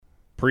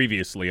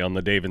Previously on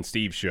the Dave and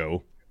Steve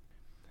show.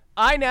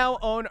 I now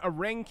own a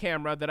Ring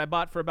camera that I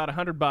bought for about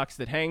 $100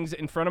 that hangs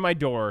in front of my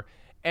door.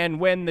 And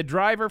when the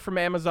driver from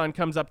Amazon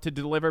comes up to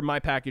deliver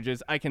my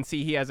packages, I can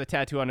see he has a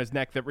tattoo on his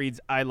neck that reads,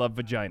 "I love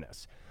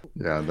vaginas."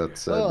 Yeah,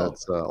 that's a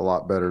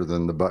lot better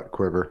than the butt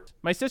quiver.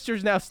 My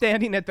sister's now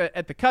standing at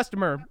the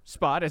customer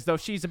spot as though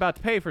she's about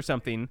to pay for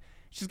something.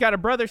 She's got a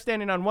brother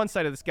standing on one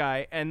side of this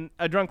guy and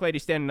a drunk lady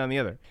standing on the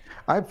other.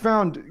 I've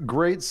found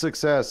great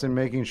success in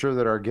making sure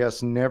that our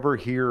guests never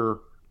hear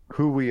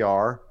who we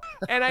are.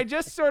 And I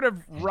just sort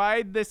of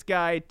ride this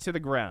guy to the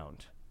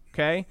ground,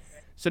 okay?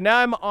 So now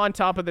I'm on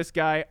top of this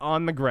guy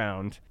on the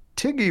ground.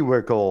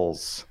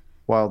 Tiggywickles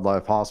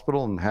Wildlife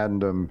Hospital in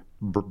Haddon,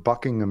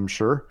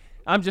 Buckinghamshire.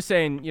 I'm just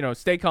saying,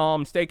 stay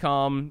calm,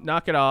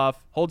 knock it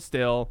off, hold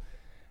still.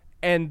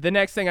 And the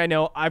next thing I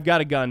know, I've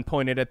got a gun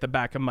pointed at the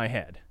back of my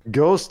head.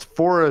 Ghost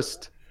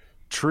forest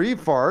tree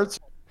farts.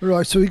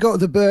 Right, so we got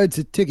the birds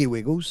at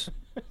Tiggywiggles,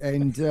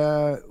 and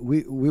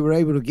we were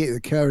able to get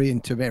the curry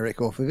and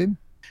turmeric off of him.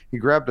 He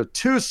grabbed a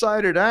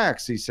two-sided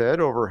axe, he said,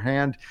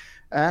 overhand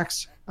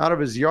axe out of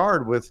his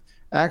yard with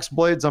axe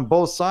blades on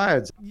both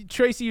sides.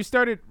 Tracy, you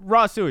started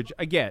raw sewage.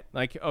 I get,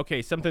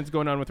 okay, something's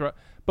going on with raw.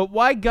 But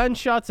why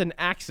gunshots and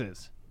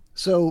axes?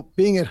 So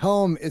being at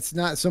home, it's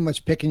not so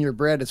much picking your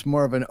bread. It's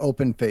more of an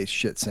open-faced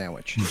shit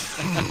sandwich.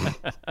 Maybe.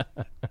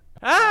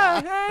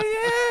 I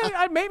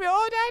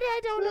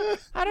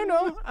don't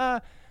know.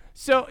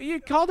 So you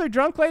called her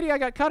drunk lady. I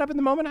got caught up in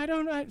the moment. I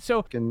don't know.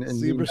 So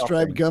Zebra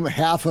striped gum,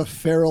 half of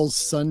Farrell's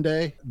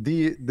Sunday.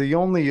 The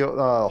only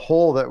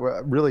hole that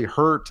really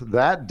hurt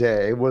that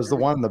day was the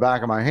one in the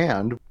back of my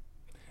hand.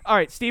 All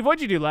right, Steve,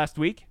 what'd you do last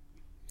week?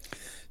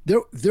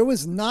 There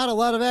was not a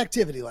lot of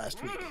activity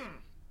last week.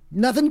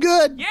 Nothing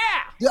good. Yeah.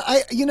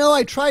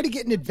 I tried to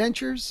get in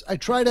adventures. I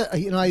tried to,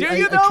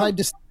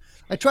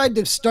 I tried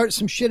to start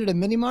some shit at a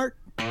mini mart.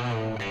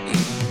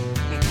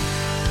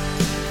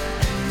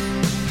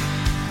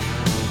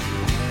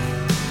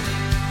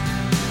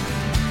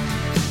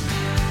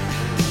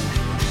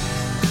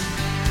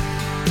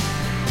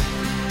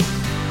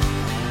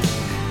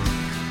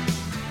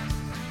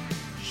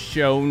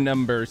 Show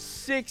number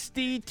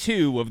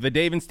 62 of the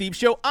Dave and Steve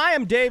show. I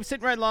am Dave.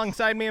 Sitting right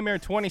alongside me, a mere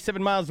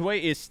 27 miles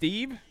away, is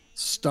Steve.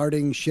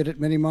 Starting shit at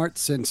mini mart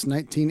since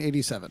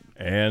 1987.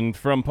 And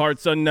from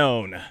parts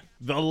unknown,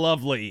 the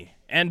lovely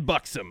and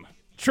buxom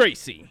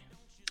Tracy.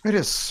 It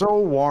is so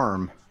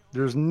warm.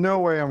 There's no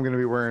way I'm going to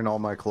be wearing all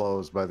my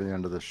clothes by the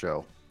end of the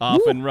show.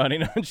 Off and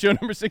running on show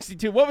number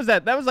 62. What was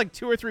that? That was like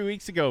 2 or 3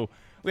 weeks ago.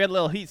 We had a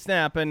little heat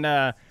snap, and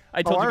I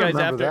told you guys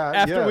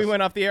after we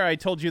went off the air, I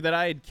told you that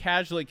I had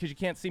casually, because you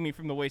can't see me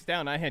from the waist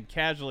down, I had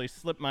casually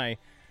slipped my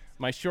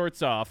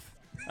shorts off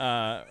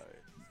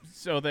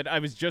so that I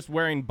was just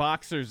wearing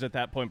boxers at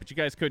that point, but you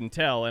guys couldn't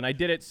tell, and I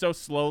did it so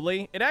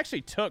slowly. It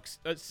actually took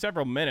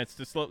several minutes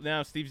to slow.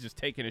 Now Steve's just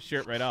taking his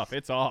shirt right off.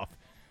 It's off.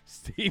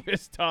 Steve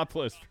is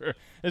topless.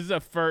 This is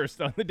a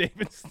first on the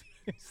David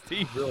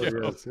Steve show. It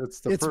really is. It's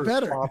the first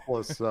better.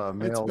 topless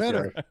male. It's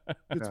better. Guy.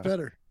 It's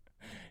better.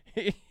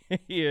 He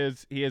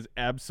is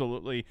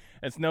absolutely,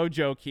 it's no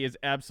joke, he is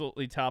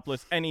absolutely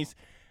topless, and he's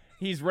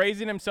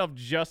raising himself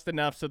just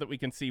enough so that we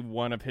can see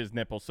one of his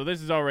nipples. So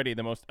this is already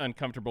the most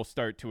uncomfortable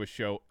start to a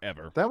show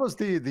ever. That was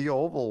the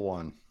oval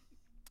one.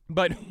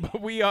 But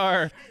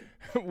we're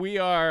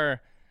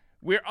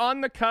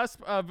on the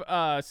cusp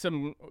of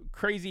some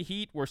crazy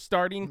heat. We're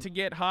starting to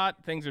get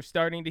hot. Things are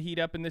starting to heat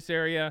up in this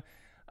area.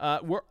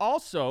 We're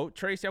also,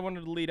 Tracy, I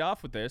wanted to lead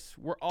off with this.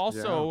 We're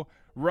also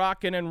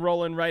rocking and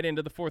rolling right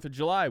into the 4th of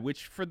July,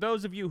 which for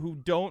those of you who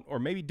don't or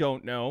maybe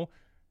don't know,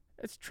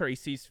 it's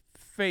Tracy's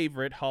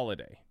favorite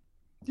holiday.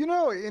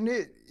 And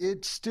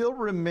it still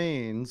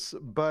remains,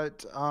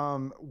 but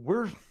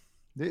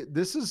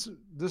this is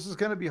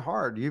going to be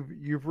hard.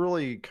 You've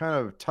really kind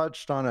of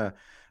touched on a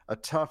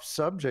tough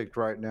subject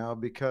right now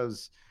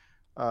because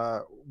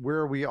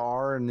where we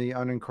are in the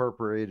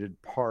unincorporated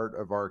part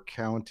of our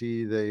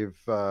county, they've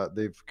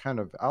kind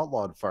of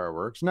outlawed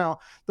fireworks. Now,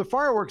 the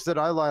fireworks that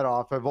I light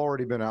off have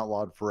already been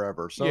outlawed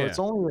forever, so it's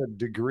only a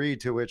degree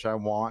to which I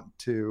want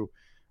to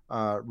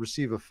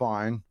receive a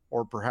fine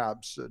or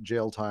perhaps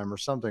jail time or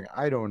something.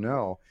 I don't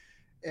know,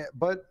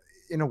 but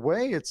in a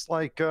way, it's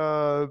like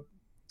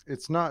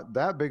it's not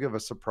that big of a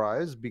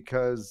surprise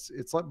because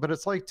it's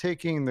like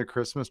taking the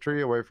Christmas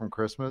tree away from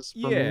Christmas.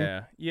 For me.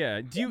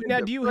 Yeah. Do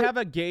you have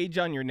a gauge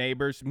on your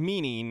neighbors?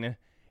 Meaning,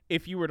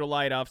 if you were to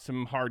light off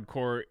some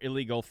hardcore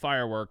illegal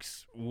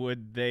fireworks,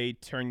 would they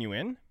turn you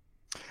in?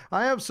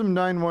 I have some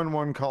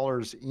 911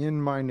 callers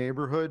in my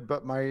neighborhood,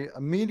 but my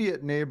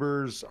immediate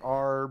neighbors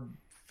are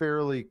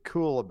fairly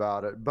cool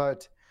about it.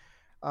 But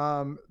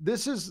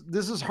this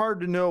is hard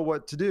to know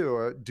what to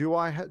do.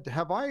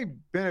 Have I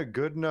been a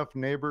good enough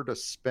neighbor to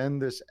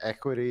spend this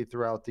equity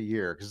throughout the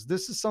year? Because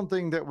this is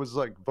something that was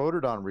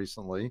voted on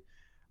recently.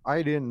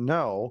 I didn't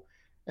know.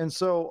 And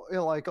so,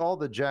 like all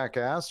the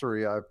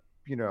jackassery I've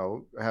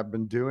have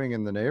been doing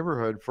in the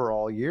neighborhood for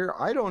all year,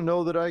 I don't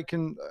know that I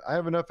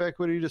have enough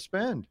equity to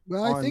spend.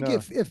 Well, I think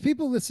if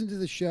people listen to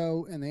the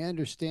show and they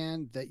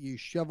understand that you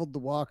shoveled the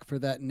walk for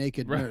that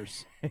naked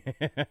nurse.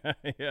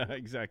 Yeah,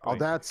 exactly. Oh,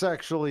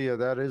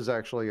 that is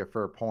actually a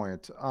fair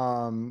point.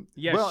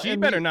 She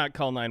better not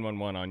call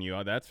 911 on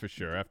you. That's for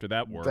sure. After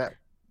that work.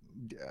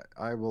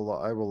 I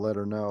will let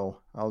her know.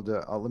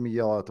 Let me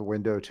yell out the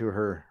window to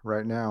her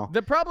right now.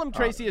 The problem,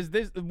 Tracy, is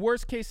this: the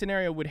worst case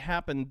scenario would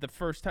happen the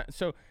first time.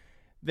 So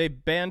they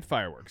banned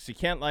fireworks. You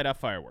can't light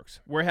off fireworks.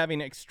 We're having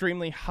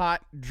extremely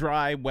hot,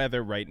 dry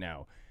weather right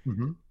now.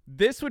 Mm-hmm.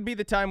 This would be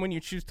the time when you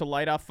choose to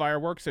light off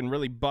fireworks and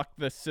really buck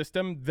the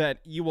system that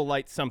you will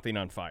light something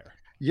on fire.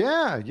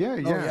 Yeah.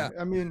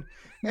 I mean,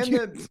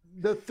 and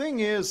the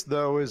thing is,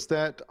 though, is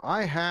that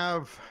I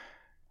have.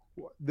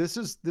 This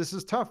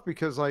is tough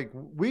because like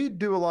we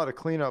do a lot of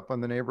cleanup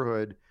on the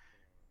neighborhood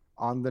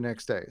on the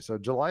next day. So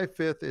July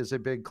 5th is a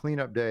big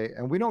cleanup day,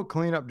 and we don't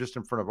clean up just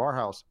in front of our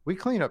house. We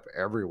clean up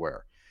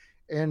everywhere.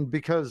 And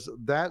because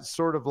that's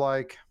sort of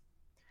like,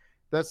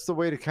 that's the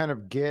way to kind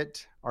of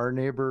get our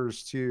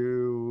neighbors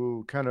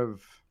to kind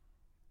of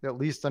at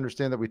least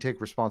understand that we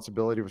take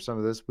responsibility for some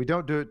of this. We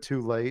don't do it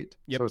too late.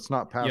 Yep. So it's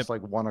not past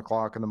like 1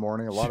 o'clock in the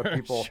morning. A lot of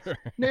people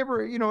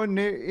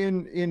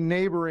in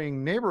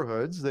neighboring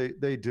neighborhoods,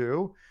 they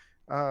do,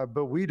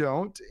 but we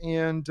don't.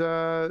 And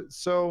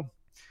so,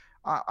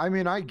 I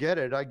mean, I get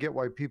it. I get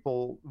why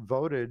people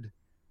voted.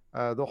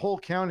 The whole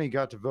county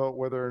got to vote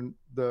whether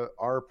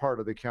our part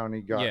of the county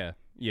got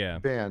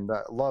banned.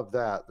 I love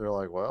that. They're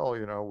like, well,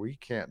 we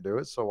can't do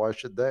it, so why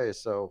should they?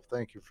 So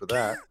thank you for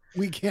that.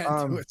 We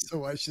can't do it, so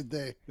why should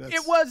they?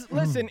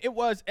 It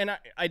was, and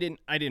I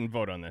didn't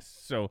vote on this,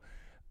 so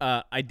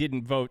I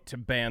didn't vote to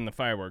ban the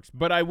fireworks.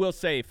 But I will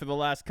say, for the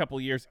last couple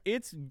of years,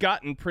 it's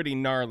gotten pretty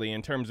gnarly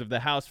in terms of the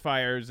house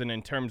fires and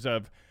in terms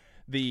of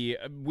we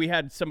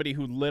had somebody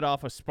who lit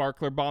off a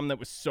sparkler bomb that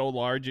was so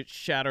large it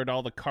shattered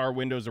all the car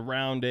windows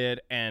around it,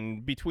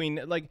 and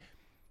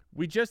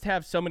we just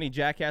have so many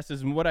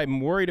jackasses, and what I'm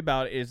worried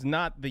about is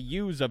not the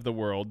yous of the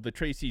world, the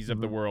Tracys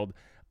of the world.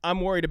 I'm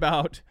worried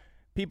about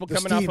people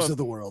coming off of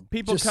the world.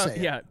 People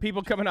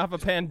coming off a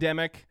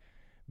pandemic,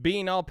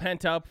 being all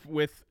pent up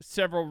with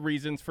several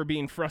reasons for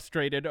being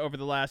frustrated over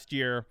the last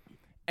year,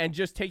 and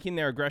just taking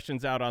their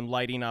aggressions out on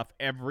lighting off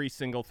every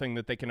single thing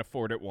that they can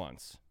afford at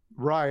once.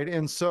 Right.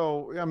 And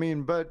so, I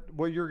mean, but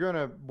what you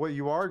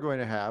are going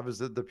to have is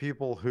that the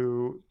people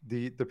who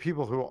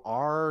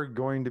are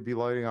going to be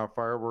lighting off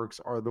fireworks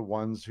are the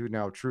ones who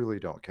now truly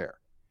don't care.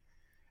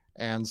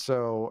 And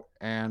so,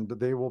 and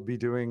they will be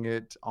doing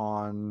it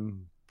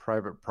on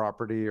private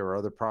property or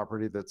other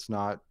property that's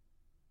not,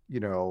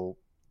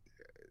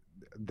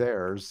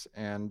 theirs,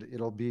 and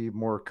it'll be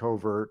more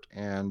covert.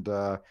 And,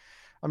 I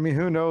mean,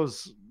 who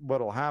knows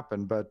what'll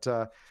happen, but,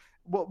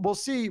 we'll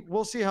see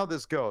how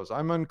this goes.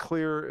 I'm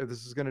unclear if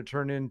this is going to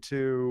turn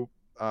into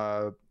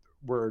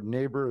where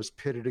neighbor is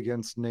pitted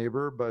against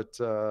neighbor, but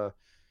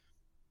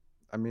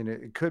I mean,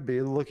 it could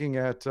be. Looking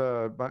at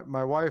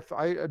my wife,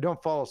 I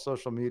don't follow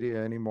social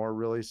media anymore,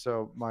 really.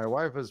 So my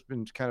wife has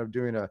been kind of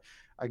doing a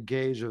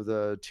gauge of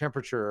the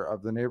temperature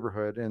of the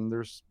neighborhood, and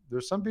there's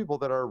some people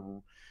that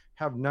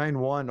have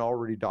 911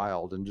 already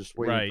dialed and just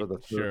waiting for the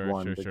third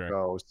one to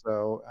go.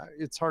 So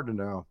it's hard to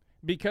know.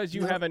 Because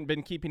you haven't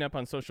been keeping up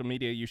on social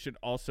media, you should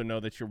also know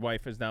that your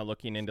wife is now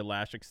looking into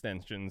lash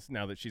extensions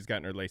now that she's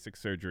gotten her LASIK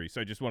surgery.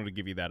 So I just wanted to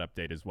give you that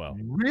update as well.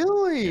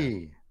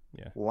 Really?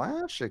 Yeah.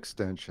 Lash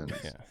extensions.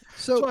 Yeah.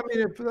 So I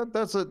mean,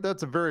 that's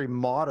a very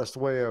modest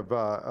way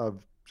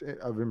of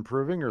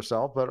improving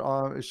herself. But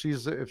if she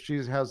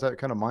has that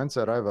kind of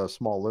mindset, I have a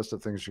small list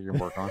of things she can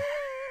work on.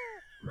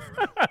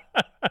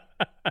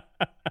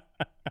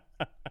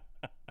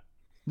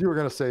 You were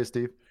gonna say,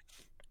 Steve?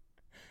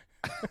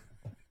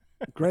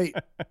 Great.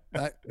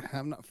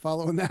 I'm not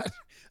following that.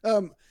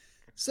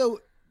 So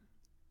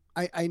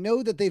I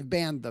know that they've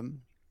banned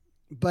them,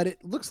 but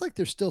it looks like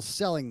they're still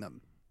selling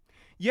them.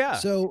 Yeah.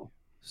 So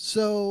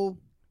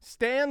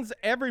stands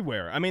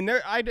everywhere. I mean,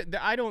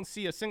 I don't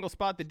see a single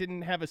spot that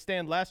didn't have a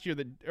stand last year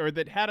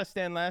that had a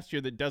stand last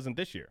year that doesn't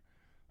this year.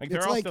 Like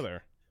they're all still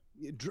there.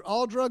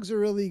 All drugs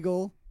are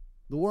illegal.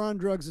 The war on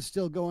drugs is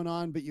still going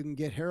on, but you can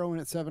get heroin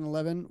at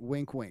 7-Eleven.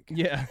 Wink, wink.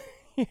 Yeah.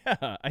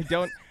 Yeah.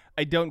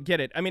 I don't get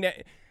it. I mean,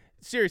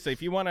 seriously,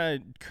 if you want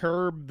to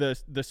curb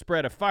the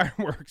spread of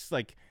fireworks,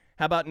 like,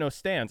 how about no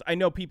stands? I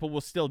know people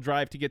will still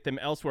drive to get them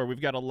elsewhere.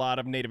 We've got a lot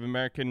of Native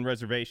American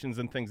reservations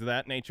and things of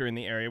that nature in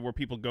the area where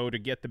people go to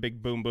get the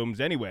big boom booms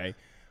anyway.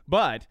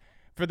 But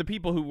for the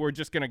people who were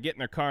just going to get in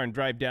their car and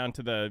drive down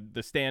to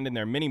the stand in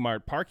their mini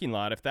mart parking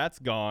lot, if that's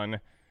gone,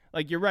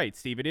 like, you're right,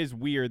 Steve, it is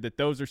weird that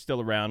those are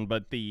still around,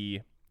 but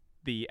the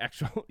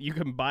actual, you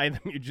can buy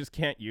them, you just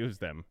can't use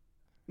them.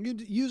 You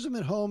can use them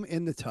at home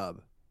in the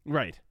tub.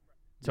 Right.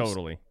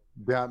 Totally.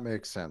 That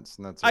makes sense.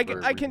 And that's I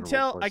can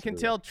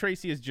tell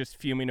Tracy is just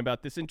fuming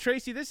about this. And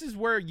Tracy, this is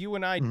where you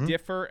and I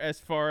differ as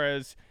far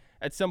as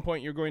at some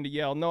point you're going to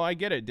yell, "No, I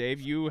get it,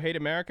 Dave. You hate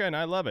America and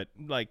I love it."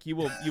 Like you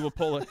will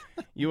pull it.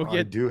 You will get.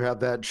 I do have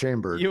that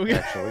chambered.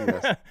 Actually,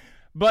 yes.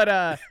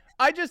 But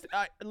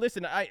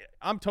Listen,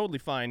 I'm totally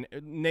fine.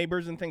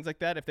 Neighbors and things like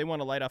that, if they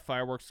want to light off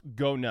fireworks,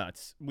 go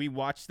nuts. We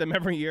watch them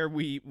every year.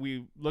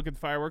 We look at the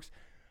fireworks.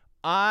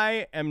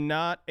 I am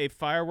not a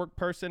firework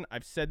person.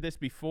 I've said this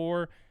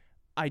before.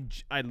 I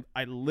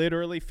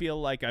literally feel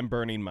like I'm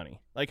burning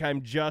money. Like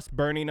I'm just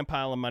burning a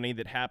pile of money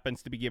that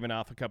happens to be giving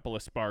off a couple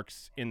of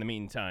sparks in the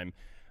meantime.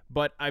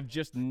 But I've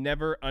just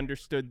never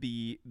understood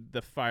the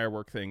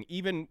firework thing.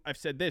 Even I've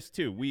said this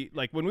too.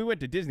 When we went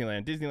to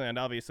Disneyland. Disneyland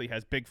obviously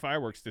has big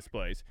fireworks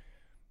displays.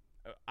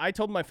 I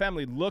told my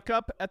family, look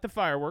up at the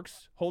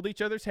fireworks, hold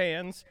each other's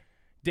hands,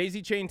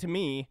 daisy chain to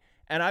me,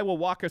 and I will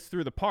walk us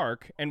through the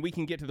park, and we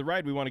can get to the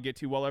ride we want to get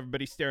to while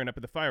everybody's staring up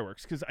at the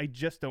fireworks. Because I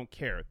just don't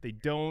care. They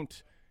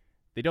don't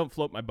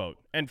float my boat.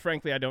 And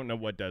frankly, I don't know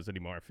what does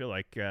anymore. I feel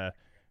like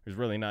there's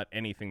really not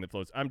anything that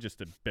floats. I'm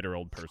just a bitter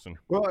old person.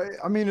 Well,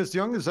 I mean, as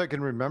young as I can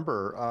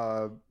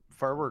remember,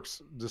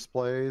 fireworks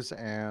displays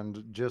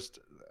and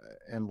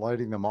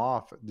lighting them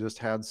off just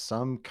had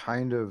some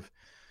kind of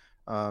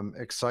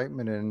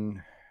excitement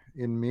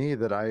in me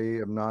that I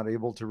am not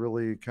able to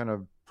really kind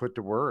of put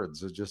to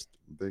words.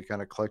 They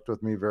kind of clicked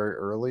with me very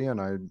early,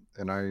 and I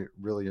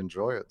really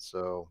enjoy it.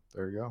 So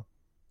there you go.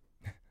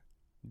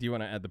 Do you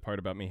want to add the part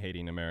about me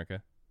hating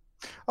America?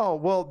 Oh,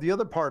 well, the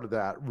other part of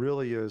that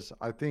really is,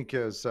 I think,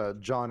 as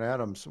John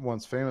Adams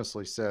once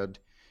famously said,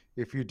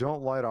 if you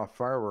don't light off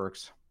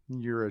fireworks,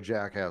 you're a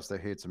jackass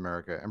that hates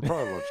America and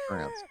probably loves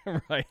France.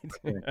 Right.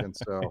 And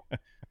so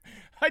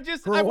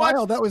for a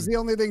while, that was the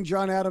only thing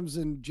John Adams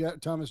and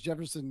Thomas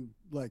Jefferson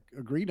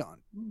agreed on.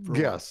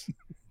 Yes.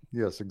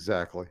 Yes,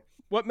 exactly.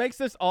 What makes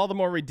this all the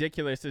more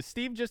ridiculous is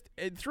Steve just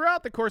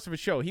throughout the course of a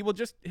show,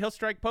 he'll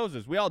strike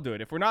poses. We all do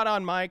it. If we're not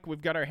on mic,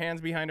 we've got our hands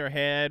behind our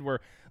head, we're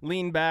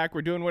leaned back,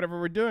 we're doing whatever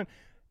we're doing.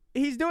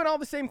 He's doing all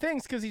the same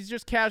things because he's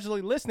just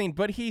casually listening,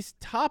 but he's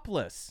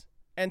topless.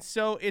 And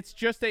so it's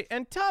just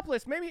and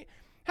topless, maybe,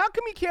 how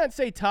come you can't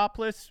say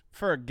topless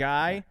for a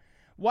guy?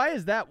 Why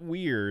is that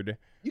weird?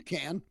 You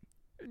can.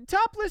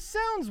 Topless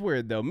sounds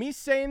weird though. Me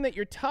saying that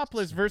you're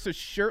topless versus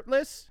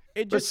shirtless.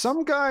 But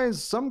some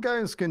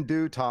guys can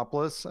do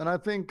topless, and I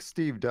think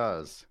Steve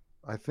does.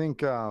 I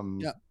think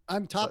yeah,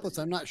 I'm topless.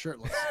 I'm not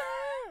shirtless.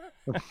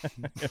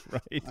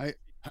 Right.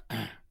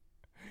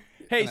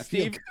 Hey,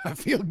 Steve, I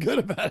feel good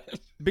about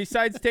it.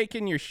 Besides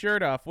taking your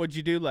shirt off, what'd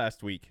you do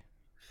last week?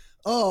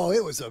 Oh,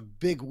 it was a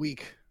big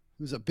week.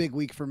 It was a big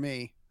week for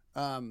me.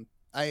 Father's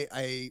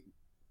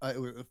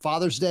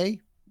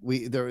Day.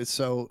 You guys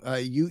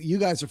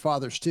are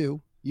fathers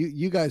too.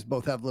 You guys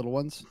both have little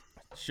ones.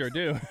 Sure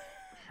do.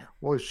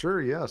 Well,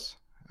 sure. Yes,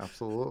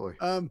 absolutely.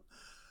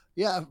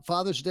 Yeah.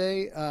 Father's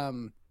Day.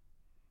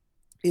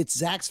 It's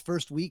Zach's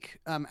first week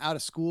out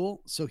of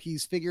school, so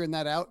he's figuring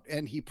that out,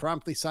 and he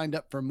promptly signed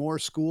up for more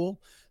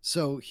school.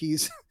 So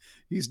he's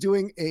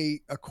doing a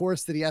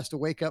course that he has to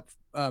wake up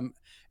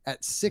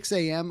at 6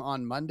 a.m.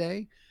 on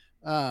Monday,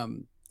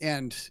 and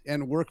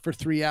work for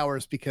 3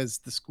 hours because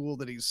the school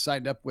that he's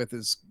signed up with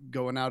is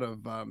going out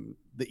of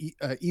the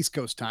East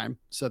Coast time.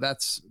 So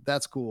that's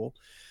cool.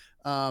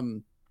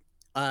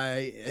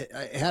 I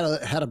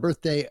had a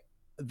birthday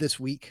this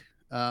week.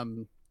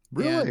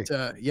 Really?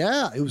 And,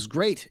 yeah, it was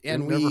great.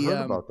 And I've never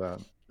heard about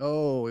that.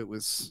 Oh, it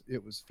was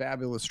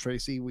fabulous,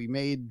 Tracy. We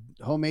made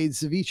homemade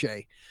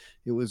ceviche.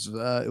 It was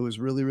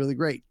really, really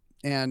great.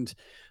 And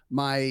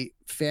my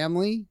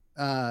family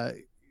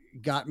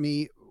got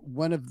me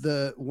one of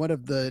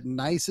the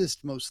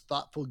nicest, most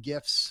thoughtful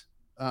gifts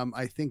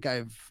I think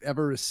I've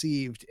ever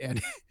received,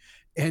 and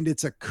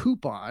it's a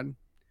coupon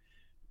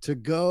to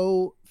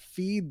go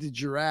feed the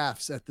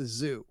giraffes at the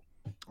zoo.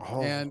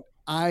 Oh. And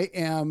I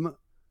am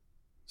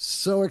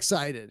so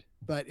excited,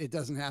 but it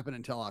doesn't happen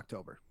until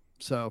October.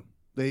 So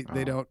they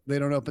don't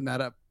open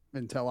that up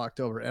until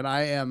October. And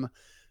I am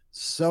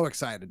so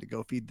excited to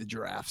go feed the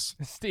giraffes.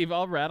 Steve,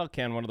 I'll rattle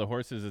can one of the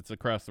horses that's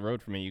across the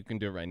road from me. You can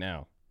do it right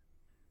now.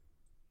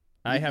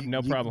 I have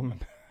no problem.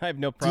 I have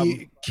no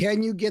problem.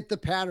 Can you get the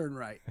pattern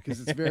right?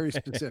 Because it's very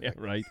specific.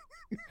 Yeah, right.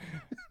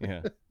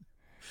 Yeah.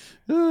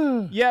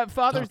 Yeah,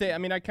 Father's Day. I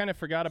mean, I kind of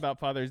forgot about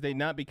Father's Day,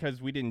 not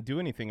because we didn't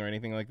do anything or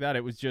anything like that.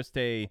 It was just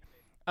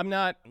I'm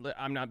not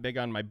big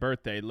on my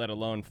birthday, let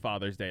alone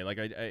Father's Day. Like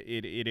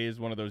it is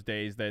one of those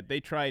days that they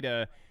try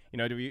to,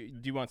 do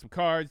you want some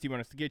cards? Do you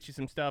want us to get you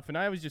some stuff? And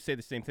I always just say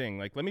the same thing.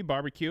 Like, let me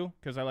barbecue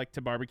because I like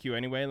to barbecue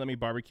anyway. Let me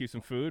barbecue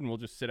some food and we'll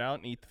just sit out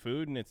and eat the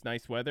food and it's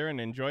nice weather and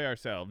enjoy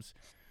ourselves.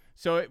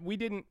 So we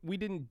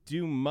didn't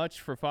do much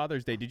for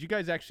Father's Day. Did you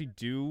guys actually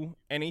do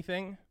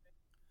anything?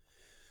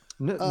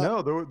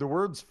 No, the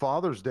words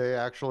Father's Day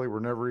actually were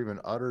never even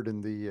uttered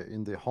in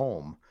the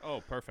home.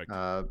 Oh, perfect.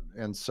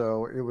 And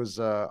so it was.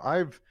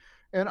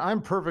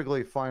 I'm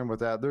perfectly fine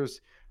with that.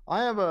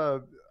 I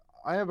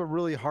have a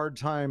really hard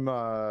time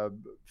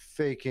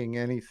faking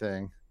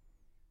anything,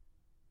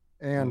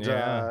 and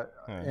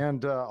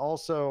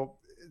also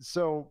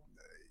so.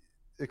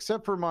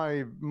 Except for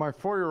my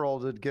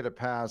 4-year-old did get a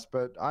pass,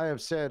 but I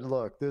have said,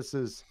 look, this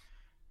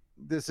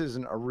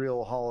isn't a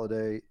real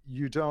holiday.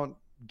 You don't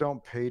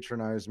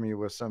patronize me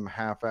with some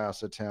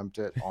half-ass attempt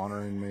at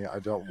honoring me. I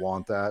don't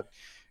want that.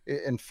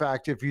 In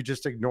fact, if you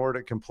just ignored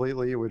it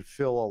completely, it would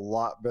feel a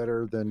lot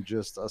better than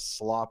just a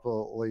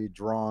sloppily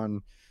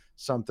drawn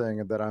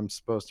something that I'm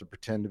supposed to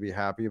pretend to be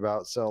happy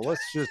about. So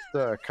let's just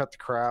cut the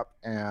crap.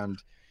 And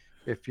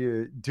if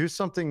you do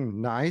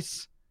something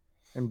nice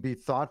and be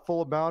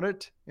thoughtful about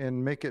it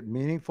and make it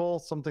meaningful,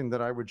 something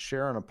that I would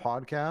share on a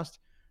podcast,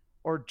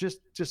 or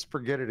just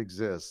forget it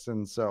exists.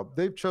 And so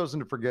they've chosen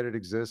to forget it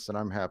exists, and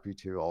I'm happy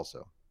to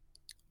also.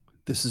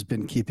 This has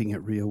been Keeping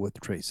It Real with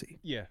Tracy.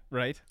 Yeah,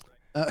 right.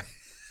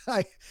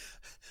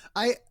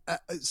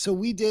 So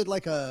we did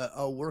like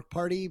a work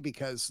party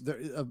because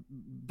a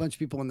bunch of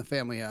people in the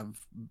family have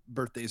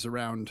birthdays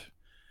around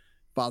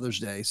Father's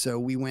Day. So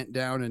we went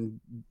down and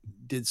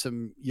did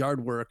some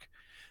yard work.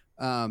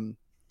 And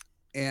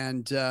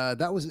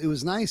it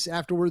was nice.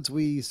 Afterwards,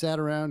 we sat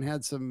around,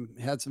 had some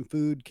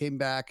food, came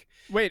back.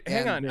 Wait,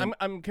 hang on.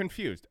 I'm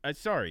confused.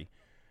 Sorry.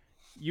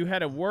 You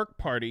had a work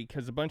party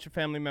because a bunch of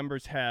family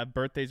members have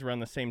birthdays around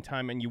the same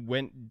time, and you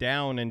went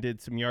down and did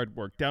some yard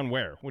work. Down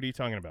where? What are you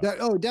talking about?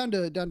 Down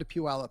to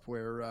Puyallup,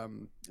 where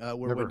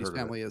Wendy's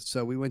family is.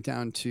 So we went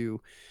down to.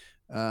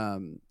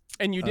 And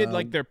you did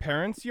like their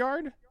parents'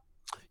 yard?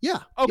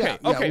 Yeah. Okay.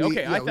 Yeah,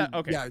 okay. I thought.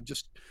 Okay. Yeah.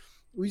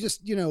 We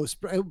just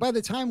by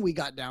the time we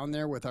got down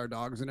there with our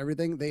dogs and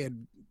everything,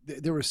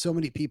 there were so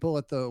many people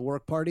at the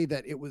work party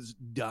that it was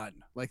done.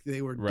 Like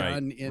they were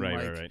done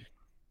in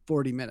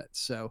 40 minutes.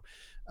 So.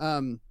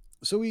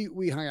 So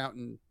we hung out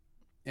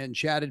and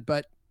chatted,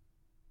 but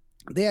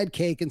they had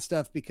cake and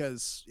stuff they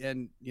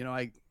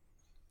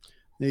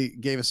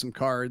gave us some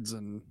cards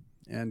and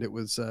it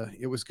was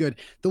good.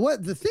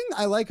 The thing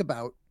I like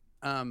about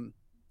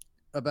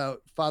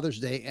Father's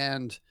Day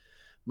and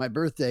my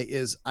birthday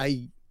is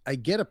I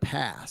get a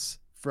pass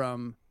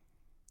from,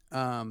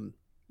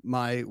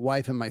 my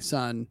wife and my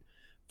son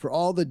for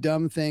all the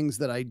dumb things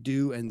that I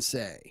do and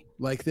say.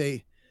 Like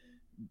they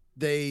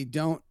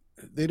don't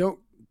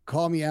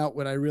call me out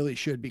when I really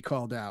should be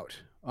called out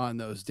on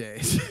those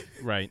days.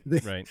 Right.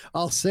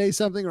 I'll say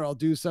something or I'll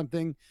do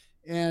something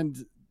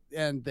and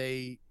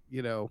they,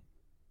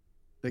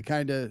 they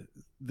kind of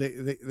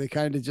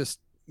just,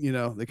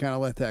 they kind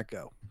of let that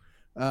go.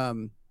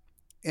 To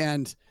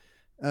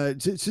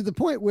the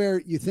point where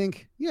you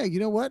think, yeah, you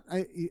know what?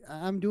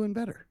 I'm doing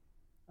better.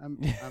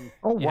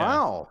 Oh,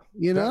 wow.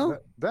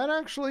 That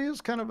actually is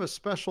kind of a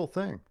special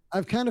thing.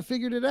 I've kind of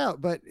figured it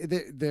out, but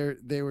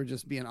they were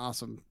just being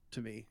awesome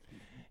to me.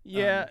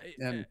 Yeah.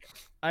 And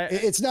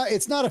it's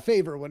not a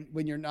favor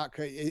when you're not,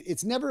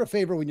 it's never a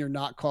favor when you're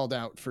not called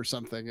out for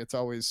something. It's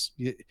always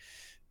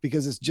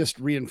because it's just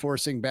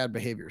reinforcing bad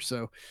behavior.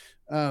 So,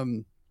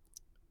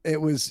 it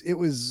was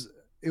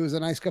a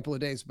nice couple of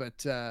days,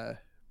 but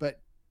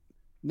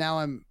now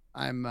I'm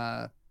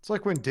it's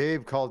like when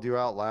Dave called you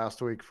out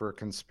last week for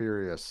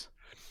conspirious.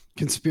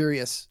 Yeah.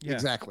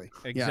 Exactly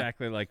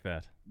like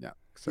that. Yeah.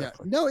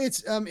 Exactly. Yeah. No,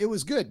 it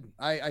was good.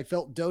 I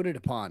felt doted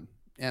upon.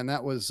 And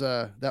that was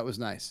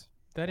nice.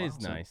 That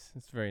is nice.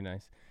 It's very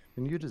nice.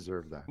 And you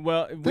deserve that.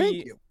 Well,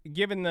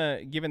 given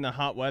the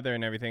hot weather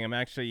and everything, I'm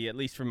actually, at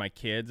least for my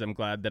kids, I'm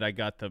glad that I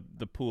got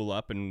the pool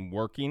up and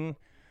working.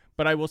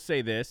 But I will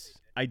say this,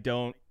 I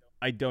don't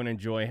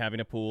enjoy having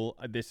a pool.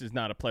 This is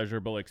not a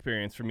pleasurable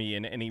experience for me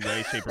in any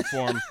way, shape, or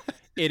form.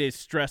 It is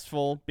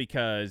stressful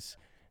because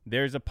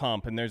there's a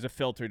pump and there's a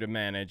filter to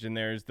manage and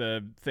there's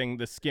the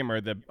skimmer,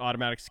 the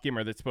automatic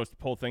skimmer that's supposed to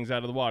pull things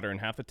out of the water, and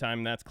half the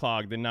time that's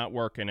clogged and not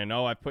working, and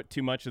I put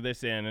too much of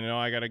this in, and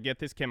I got to get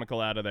this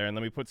chemical out of there, and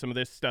let me put some of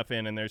this stuff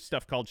in, and there's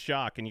stuff called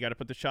shock, and you got to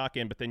put the shock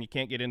in, but then you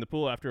can't get in the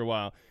pool after a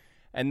while,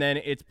 and then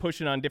it's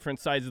pushing on different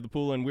sides of the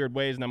pool in weird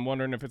ways, and I'm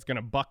wondering if it's going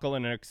to buckle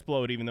and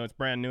explode even though it's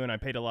brand new and I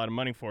paid a lot of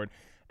money for it.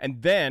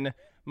 And then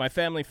my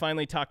family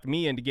finally talked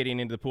me into getting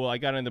into the pool. I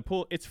got into the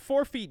pool. It's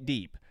 4 feet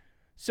deep.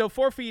 So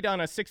 4 feet on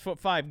a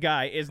 6'5"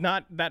 guy is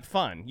not that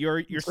fun.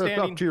 You're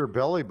standing up to your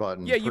belly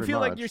button. Yeah, you feel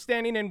like you're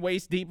standing in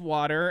waist deep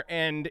water,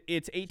 and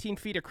it's 18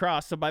 feet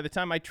across. So by the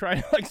time I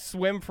try to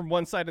swim from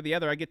one side to the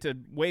other, I get to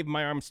wave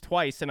my arms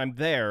twice, and I'm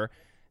there.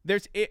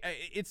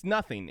 It's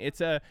nothing.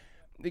 It's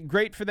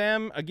great for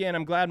them. Again,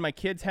 I'm glad my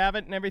kids have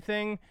it and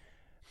everything.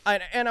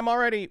 And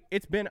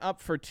it's been up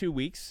for 2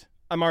 weeks.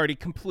 I'm already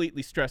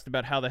completely stressed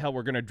about how the hell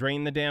we're going to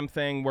drain the damn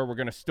thing, where we're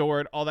going to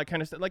store it, all that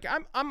kind of stuff. Like,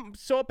 I'm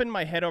so up in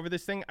my head over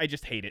this thing. I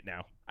just hate it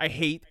now. I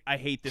hate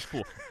this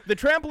pool. The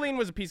trampoline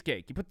was a piece of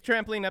cake. You put the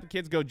trampoline up, the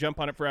kids go jump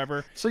on it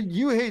forever. So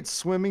you hate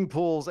swimming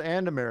pools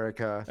and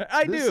America.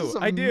 I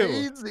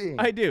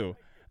do.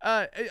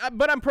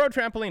 But I'm pro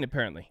trampoline,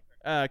 apparently.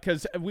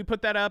 Because we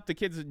put that up, the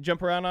kids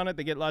jump around on it,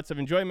 they get lots of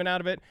enjoyment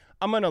out of it.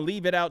 I'm going to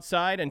leave it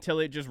outside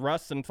until it just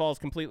rusts and falls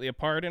completely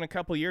apart in a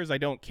couple years. I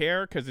don't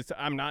care because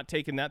I'm not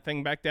taking that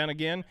thing back down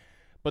again.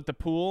 But the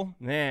pool,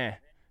 nah.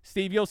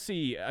 Steve, you'll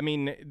see. I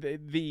mean,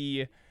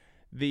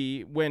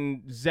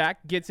 when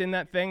Zach gets in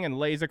that thing and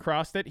lays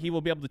across it, he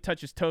will be able to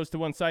touch his toes to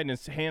one side and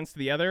his hands to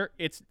the other.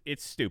 It's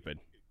stupid.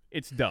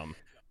 It's dumb.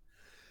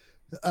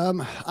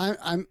 I'm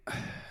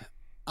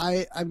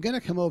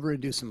gonna come over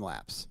and do some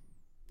laps.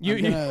 You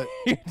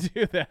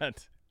do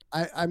that.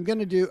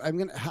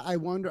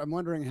 I'm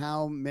wondering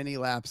how many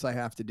laps I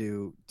have to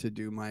do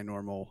my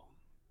normal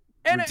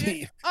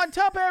routine. On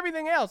top of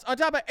everything else,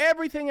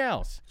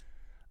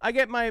 I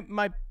get my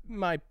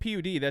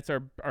PUD. That's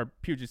our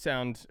Puget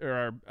Sound,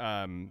 or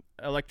our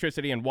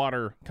electricity and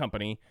water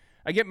company.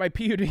 I get my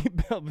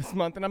PUD bill this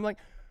month, and I'm like,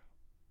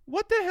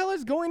 what the hell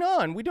is going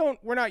on?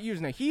 We're not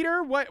using a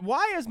heater.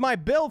 Why is my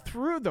bill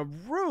through the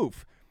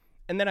roof?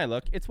 And then I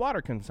look, it's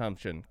water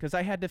consumption, because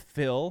I had to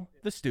fill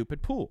the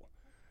stupid pool.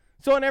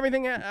 So on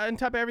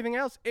top of everything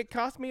else, it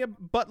cost me a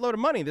buttload of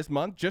money this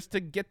month just to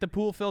get the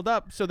pool filled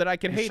up so that I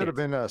could hate it. Should have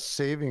been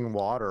saving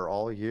water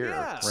all year.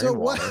 Yeah. So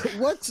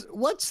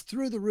what's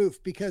through the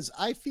roof? Because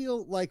I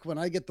feel like when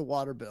I get the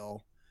water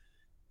bill,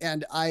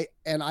 and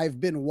I've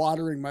been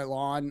watering my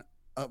lawn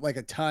like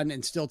a ton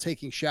and still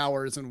taking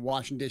showers and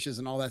washing dishes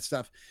and all that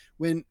stuff.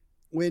 When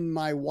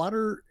my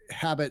water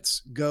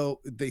habits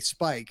they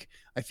spike,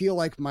 I feel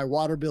like my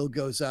water bill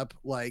goes up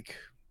like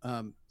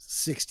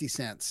 60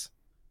 cents.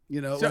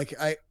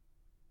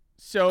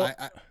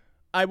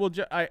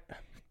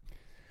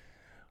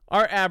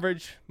 Our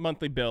average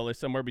monthly bill is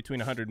somewhere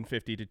between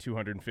 $150 to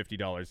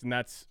 $250, and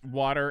that's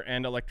water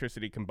and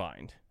electricity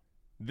combined.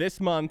 This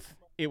month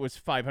it was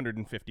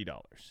 $550.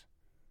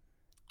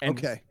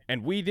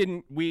 And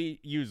we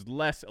used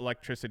less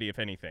electricity, if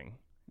anything.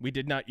 We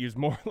did not use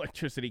more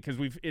electricity,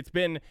 because it's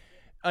been,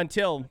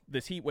 until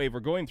this heat wave we're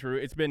going through,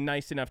 it's been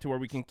nice enough to where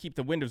we can keep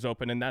the windows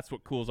open, and that's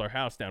what cools our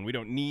house down. We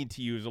don't need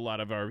to use a lot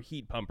of our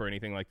heat pump or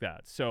anything like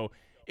that. So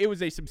it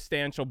was a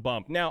substantial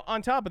bump. Now,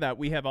 on top of that,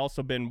 we have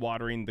also been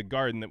watering the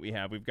garden that we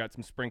have. We've got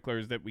some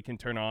sprinklers that we can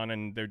turn on,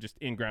 and they're just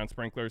in-ground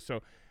sprinklers.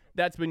 So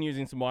that's been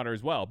using some water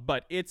as well.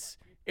 But it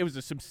was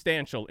a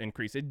substantial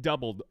increase. It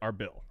doubled our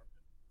bill.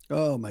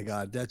 Oh my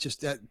God.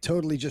 That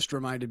totally just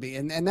reminded me.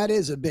 And that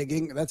is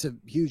that's a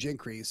huge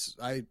increase.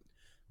 I'm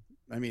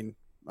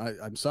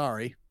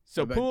sorry.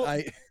 So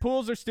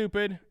pools are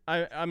stupid.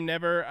 I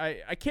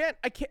can't,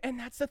 and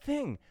that's the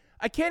thing.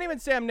 I can't even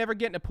say I'm never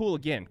getting a pool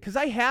again, because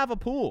I have a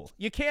pool.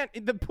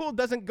 The pool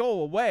doesn't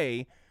go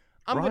away.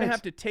 I'm going to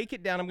have to take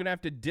it down. I'm going to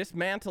have to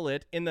dismantle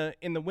it in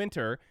the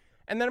winter,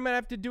 and then I'm going to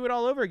have to do it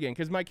all over again,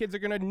 because my kids are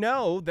going to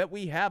know that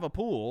we have a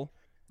pool.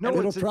 No,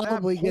 it'll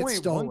probably get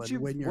stolen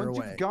when you're away. Once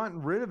you've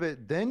gotten rid of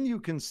it, then you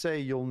can say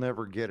you'll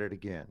never get it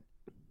again.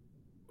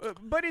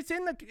 But it's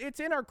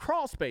in our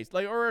crawl space,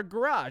 or a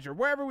garage, or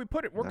wherever we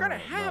put it. We're gonna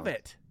have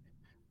it.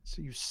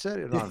 So you set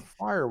it on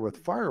fire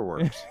with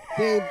fireworks,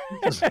 Dave.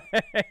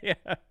 Yeah.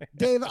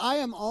 Dave, I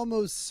am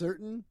almost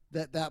certain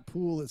that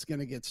pool is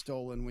gonna get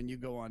stolen when you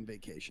go on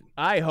vacation.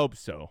 I hope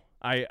so.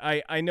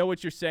 I know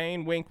what you're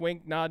saying. Wink,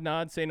 wink, nod,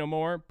 nod. Say no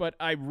more. But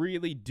I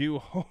really do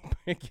hope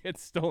it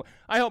gets stolen.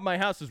 I hope my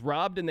house is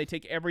robbed and they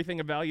take everything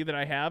of value that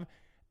I have,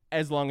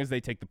 as long as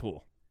they take the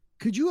pool.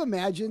 Could you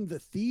imagine the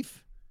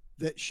thief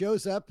that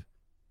shows up,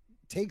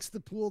 takes the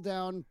pool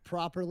down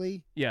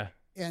properly,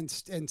 and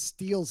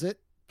steals it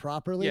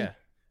properly,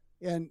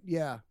 and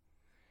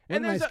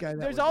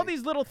there's all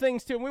these little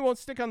things too. And we won't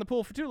stick on the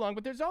pool for too long,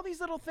 but there's all these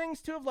little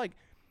things too, of like,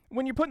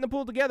 when you're putting the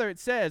pool together, it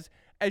says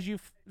as you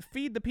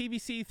feed the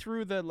PVC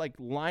through the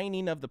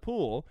lining of the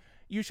pool,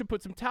 you should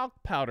put some talc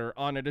powder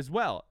on it as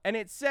well. And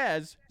it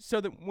says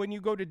so that when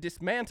you go to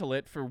dismantle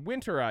it for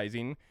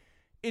winterizing,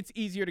 it's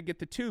easier to get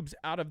the tubes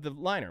out of the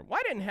liner. Well,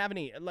 I didn't have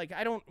any,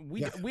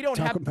 we don't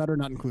have talcum powder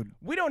not included.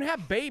 We don't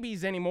have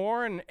babies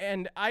anymore,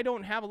 and I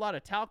don't have a lot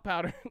of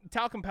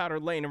talcum powder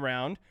laying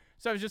around.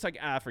 So I was just like,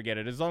 forget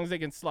it. As long as they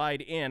can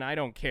slide in, I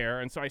don't care.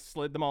 And so I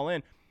slid them all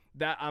in.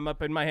 That I'm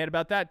up in my head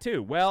about that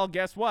too. Well,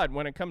 guess what?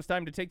 When it comes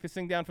time to take this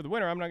thing down for the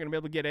winter, I'm not going to be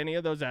able to get any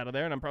of those out of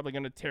there, and I'm probably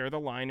going to tear the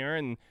liner.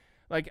 And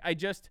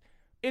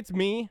it's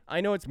me.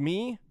 I know it's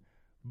me,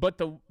 but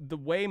the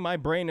way my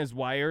brain is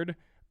wired,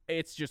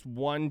 it's just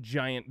one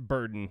giant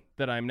burden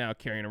that I'm now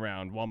carrying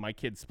around while my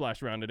kids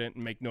splash around in it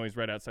and make noise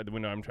right outside the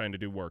window I'm trying to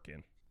do work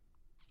in.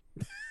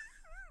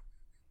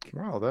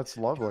 Wow, that's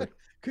lovely.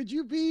 Could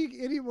you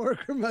be any more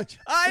curmudgeon?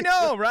 I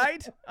know,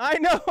 right? I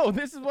know.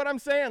 This is what I'm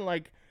saying.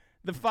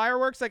 The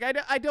fireworks, I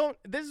don't,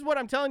 this is what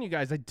I'm telling you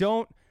guys. I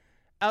don't,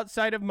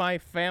 outside of my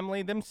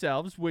family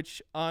themselves,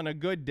 which on a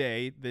good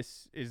day,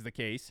 this is the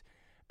case.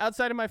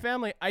 Outside of my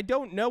family, I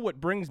don't know what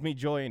brings me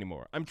joy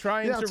anymore. I'm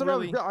trying to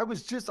really.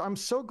 I'm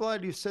so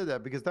glad you said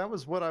that, because that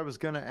was what I was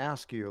going to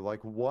ask you.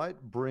 What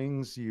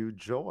brings you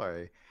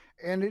joy?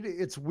 And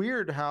it's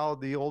weird how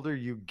the older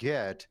you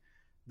get,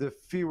 the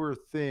fewer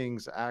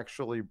things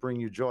actually bring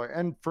you joy.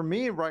 And for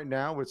me right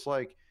now, it's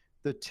like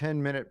the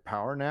 10-minute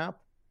power nap.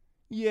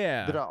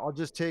 Yeah. That I'll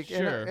just take.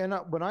 Sure. And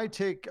when I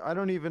take, I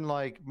don't even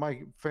my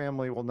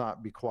family will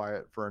not be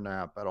quiet for a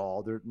nap at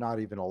all. They're not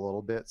even a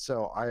little bit.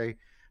 So I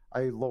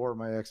lower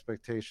my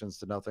expectations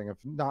to nothing. If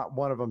not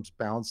one of them's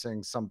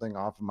bouncing something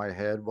off of my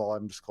head while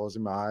I'm just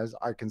closing my eyes,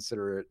 I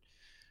consider it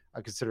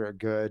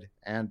good.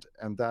 And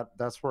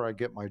that's where I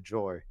get my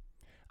joy.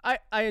 I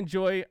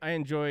enjoy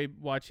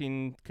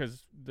watching,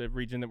 because the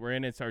region that we're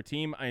in, it's our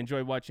team. I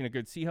enjoy watching a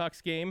good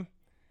Seahawks game.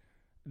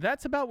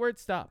 That's about where it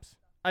stops.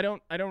 I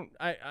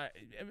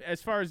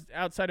as far as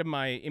outside of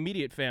my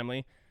immediate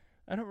family,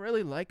 I don't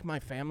really like my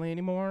family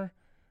anymore.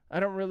 I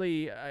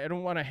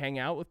don't want to hang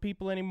out with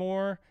people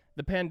anymore.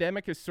 The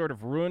pandemic has sort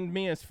of ruined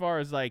me as far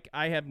as like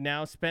I have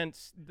now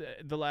spent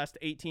the last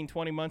 18,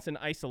 20 months in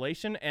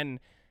isolation, and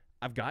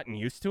I've gotten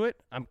used to it.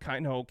 I'm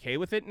kind of okay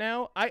with it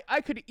now.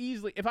 I could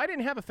easily, if I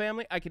didn't have a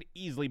family, I could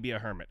easily be a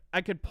hermit.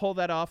 I could pull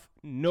that off,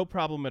 no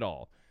problem at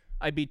all.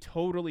 I'd be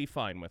totally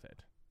fine with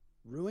it.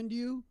 Ruined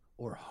you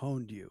or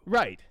honed you?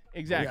 Right,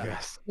 exactly.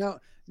 Yes.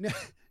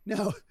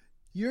 No,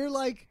 you're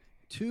like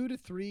 2 to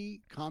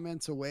 3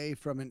 comments away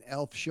from an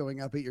elf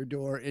showing up at your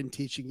door and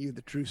teaching you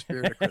the true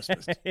spirit of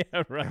Christmas.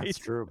 Yeah, right. That's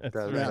true.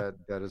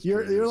 That is.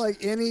 You're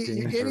like any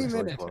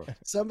minute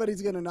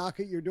somebody's going to knock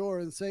at your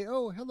door and say,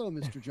 "Oh, hello,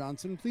 Mr.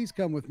 Johnson. Please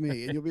come with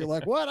me." And you'll be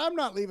like, "What? I'm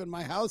not leaving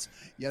my house."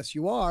 Yes,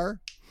 you are.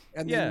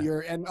 And then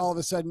and all of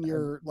a sudden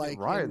you're like,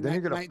 right. Then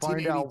you're going to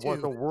find out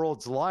what the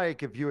world's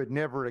like if you had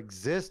never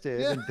existed.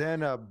 Yeah. And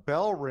then a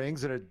bell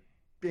rings and a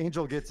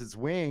angel gets its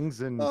wings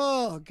and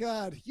oh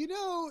god,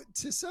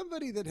 to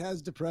somebody that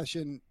has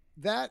depression,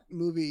 that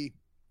movie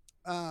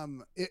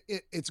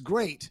it's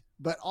great,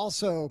 but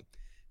also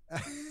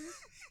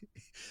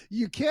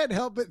you can't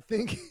help but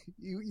think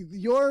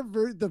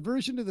the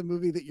version of the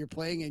movie that you're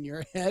playing in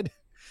your head,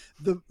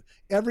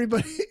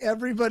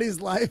 everybody's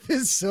life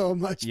is so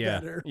much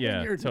better.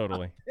 Yeah,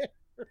 totally.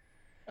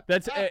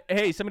 That's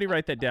hey, somebody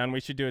write that down. We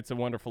should do It's a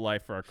Wonderful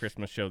Life for our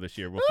Christmas show this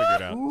year. We'll figure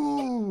it out.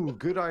 Ooh,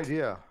 good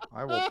idea.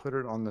 I will put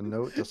it on the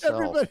note to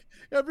self.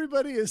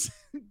 Everybody has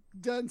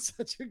done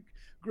such a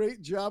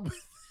great job.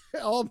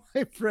 All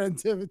my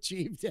friends have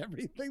achieved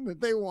everything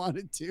that they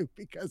wanted to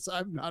because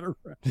I'm not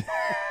around.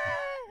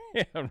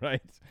 Yeah,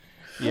 right.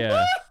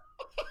 Yeah.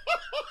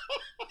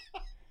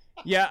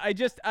 Yeah,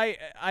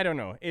 I don't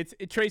know.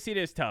 Tracy, it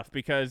is tough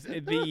because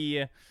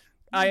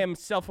I am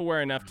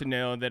self-aware enough to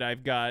know that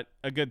I've got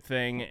a good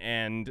thing,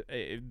 and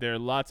there are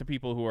lots of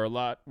people who are a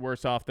lot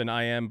worse off than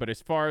I am. But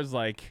as far as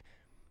like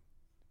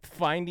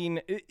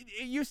finding, it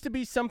used to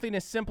be something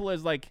as simple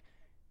as like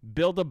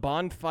build a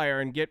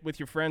bonfire and get with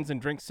your friends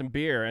and drink some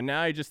beer. And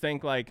now I just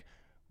think like,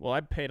 well, I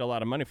paid a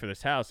lot of money for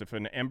this house. If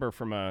an ember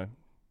from a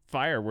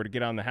fire were to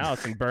get on the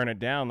house and burn it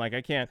down, like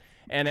I can't,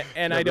 and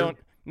I don't.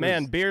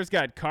 Man, beer's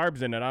got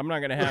carbs in it. I'm not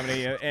going to have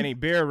any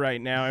beer right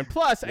now. And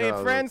plus, if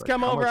friends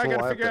come over, I got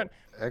to figure out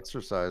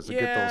exercise to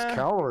get those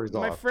calories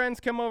off. My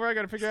friends come over, I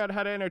got to figure out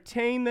how to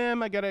entertain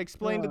them. I got to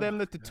explain to them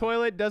that the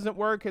toilet doesn't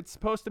work. It's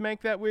supposed to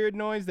make that weird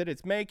noise that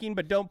it's making,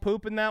 but don't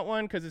poop in that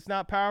one because it's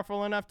not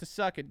powerful enough to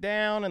suck it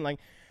down. And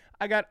like,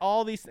 I got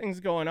all these things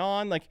going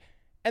on. Like,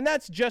 and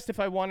that's just if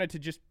I wanted to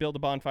just build a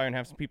bonfire and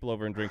have some people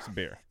over and drink some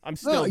beer. I'm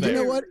still there. You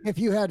know what? If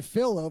you had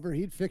Phil over,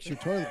 he'd fix your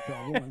toilet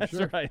problem. I'm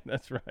sure.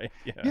 That's right.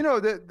 Yeah. You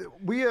know,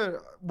 we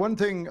one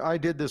thing I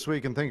did this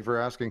week, and thank you for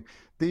asking.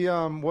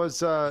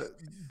 Hold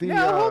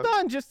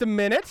on just a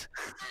minute.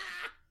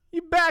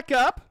 You back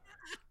up.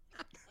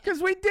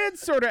 Because we did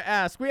sort of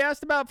ask. We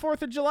asked about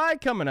 4th of July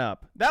coming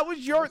up. That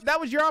was your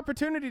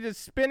opportunity to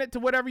spin it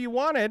to whatever you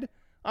wanted.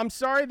 I'm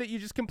sorry that you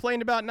just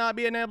complained about not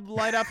being able to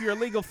light off your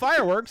illegal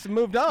fireworks and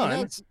moved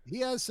on. He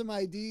has some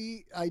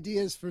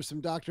ideas for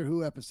some Doctor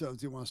Who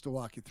episodes he wants to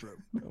walk you through.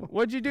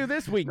 What'd you do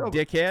this week,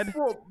 dickhead?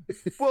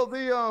 Well,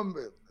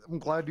 I'm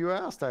glad you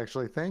asked,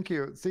 actually. Thank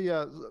you. See,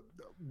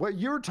 what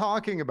you were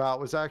talking about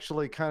was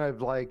actually kind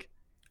of like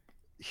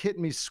hit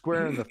me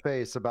square in the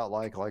face about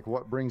like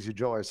what brings you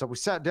joy. So we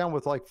sat down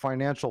with like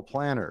financial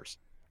planners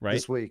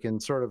this week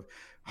and sort of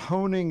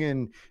honing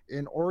and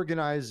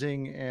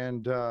organizing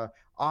and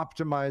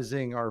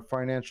optimizing our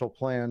financial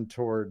plan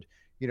toward,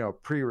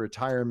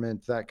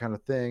 pre-retirement, that kind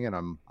of thing. And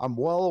I'm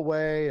well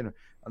away and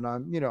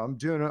I'm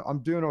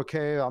doing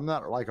okay. I'm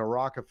not like a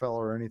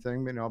Rockefeller or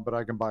anything, but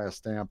I can buy a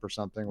stamp or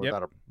something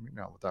without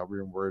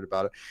being worried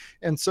about it.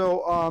 And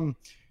so,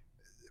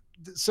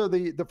 so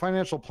the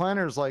financial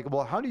planner is like,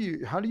 well, how do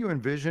you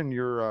envision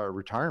your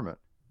retirement?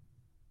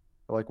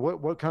 Like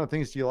what kind of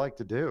things do you like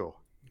to do?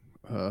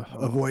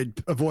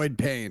 Avoid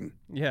pain.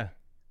 Yeah.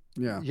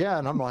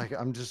 And I'm like,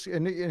 and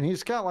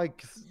he's got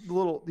like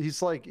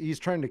he's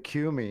trying to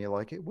cue me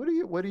like, what do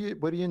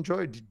you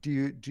enjoy?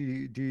 Do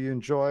you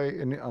enjoy?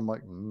 And I'm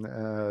like,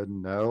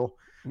 no.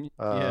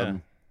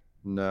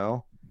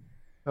 No.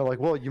 They're like,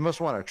 well, you must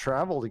want to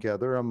travel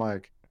together. I'm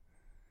like,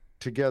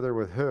 together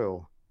with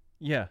who?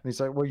 Yeah. And he's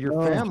like, well,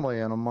 your family.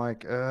 And I'm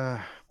like,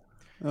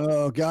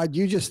 oh God,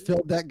 you just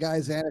filled that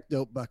guy's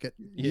anecdote bucket.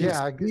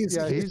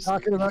 He's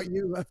talking about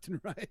you left and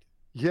right.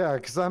 Yeah.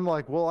 Cause I'm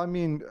like, well, I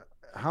mean,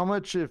 how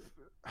much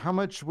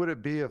would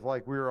it be if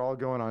like we were all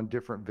going on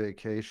different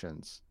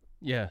vacations?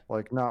 Yeah.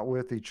 Like not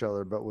with each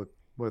other, but with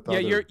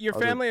your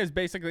family has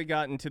basically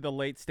gotten to the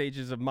late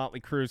stages of Motley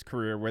Crue's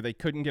career where they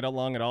couldn't get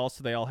along at all.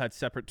 So they all had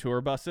separate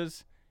tour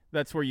buses.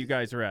 That's where you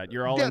guys are at.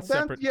 You're all in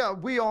separate. Yeah,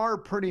 we are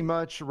pretty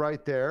much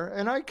right there.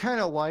 And I kind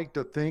of like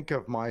to think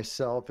of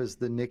myself as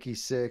the Nikki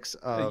Sixx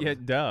of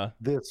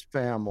this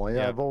family.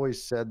 Yeah. I've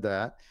always said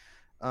that.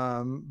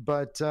 So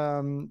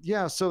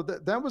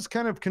that was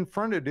kind of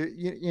confronted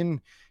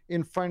in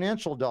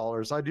financial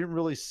dollars. I didn't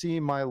really see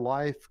my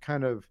life I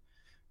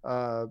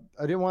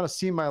didn't want to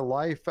see my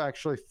life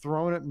actually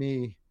thrown at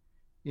me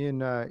in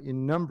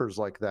numbers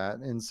like that,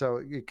 and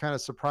so it kind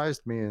of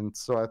surprised me. And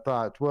so I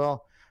thought,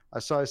 well, I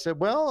said,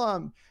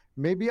 well,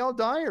 maybe I'll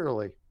die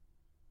early.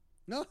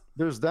 No,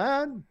 there's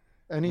that.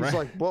 And he's Right.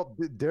 like, well,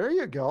 there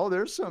you go.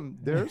 There's some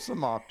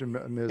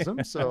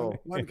optimism. So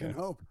one can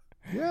hope.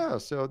 yeah.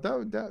 So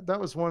that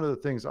was one of the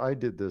things I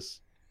did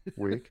this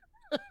week.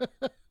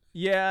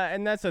 Yeah,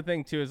 and that's the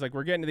thing too, is like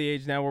we're getting to the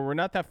age now where we're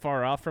not that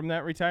far off from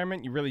that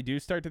retirement. You really do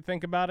start to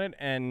think about it.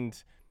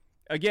 And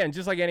again,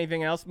 just like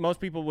anything else, most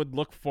people would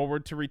look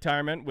forward to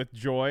retirement with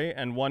joy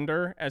and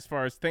wonder as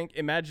far as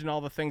imagine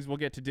all the things we'll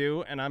get to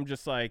do. And I'm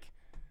just like,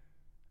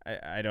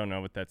 I don't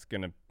know what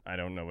I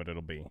don't know what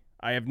it'll be.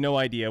 I have no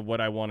idea what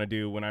I want to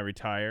do when I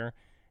retire,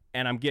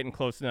 and I'm getting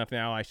close enough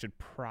now. I should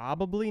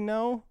probably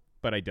know,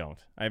 but I don't.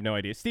 I have no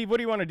idea. Steve, what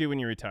do you want to do when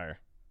you retire?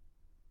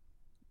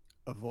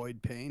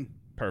 Avoid pain.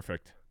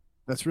 Perfect.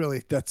 That's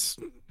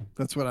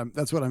what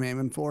I'm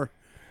aiming for.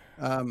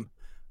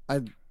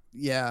 I'd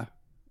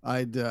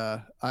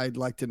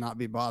like to not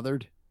be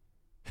bothered,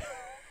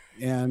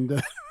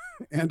 and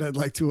I'd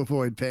like to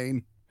avoid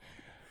pain.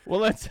 Well,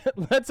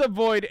 let's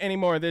avoid any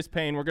more of this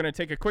pain. We're going to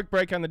take a quick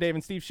break on the Dave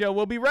and Steve Show.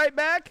 We'll be right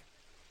back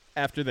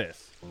after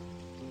this.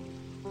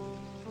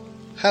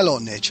 Hello,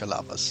 nature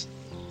lovers.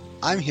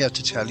 I'm here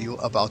to tell you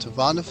about a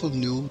wonderful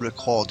new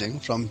recording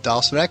from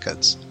DOS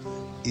Records.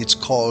 It's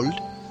called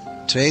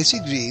Tracy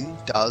Green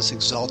Does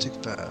Exotic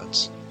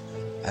Birds,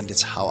 and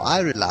it's how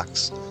I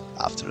relax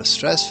after a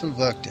stressful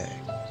workday.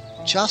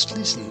 Just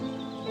listen.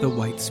 The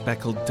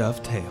white-speckled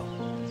dovetail.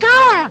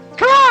 Caw,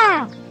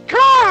 caw,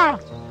 caw.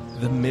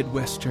 The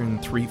Midwestern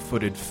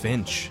three-footed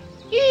finch.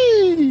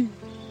 Ee,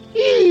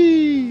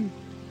 ee.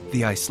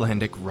 The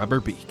Icelandic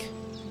rubberbeak.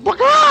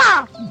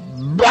 Baka,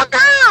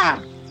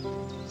 baka.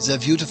 They're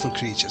beautiful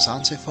creatures,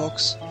 aren't they,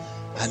 folks?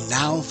 And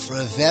now, for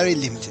a very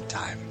limited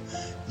time,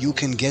 you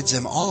can get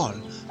them all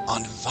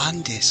on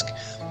one disc,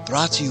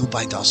 brought to you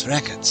by DOS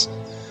Records.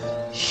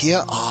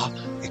 Here are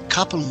a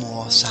couple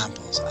more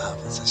samples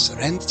of the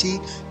serenity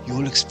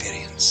you'll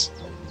experience.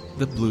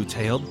 The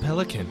blue-tailed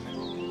pelican.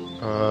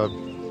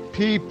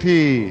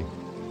 PP.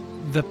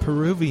 The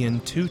Peruvian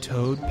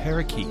two-toed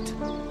parakeet.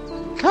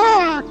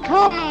 Caw,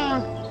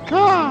 caw,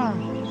 caw.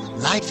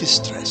 Life is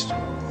stressful.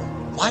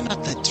 Why not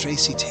let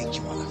Tracy take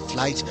you on a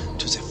flight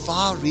to the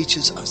far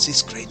reaches of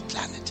this great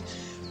planet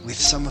with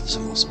some of the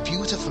most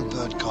beautiful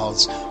bird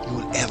calls you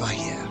will ever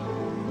hear?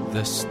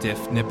 The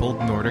stiff-nippled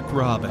Nordic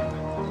robin.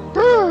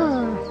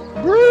 Brr,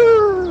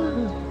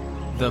 brr.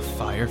 The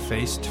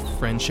fire-faced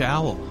French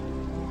owl.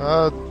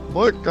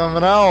 Look, I'm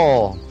an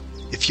owl.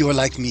 If you're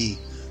like me,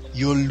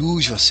 you'll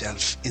lose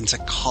yourself in the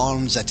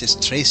calm that is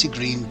Tracy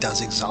Green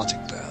Does Exotic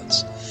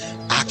Birds.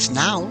 Act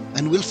now,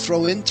 and we'll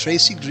throw in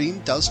Tracy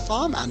Green Does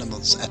Farm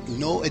Animals at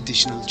no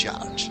additional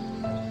charge.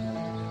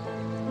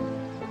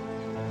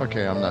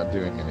 Okay, I'm not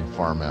doing any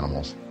farm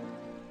animals.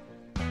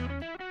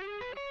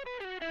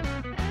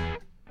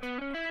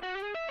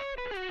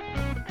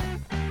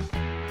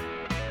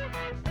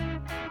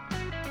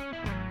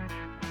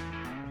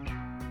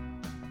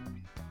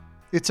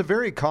 It's a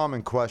very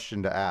common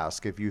question to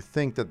ask if you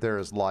think that there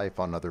is life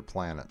on other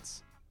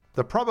planets.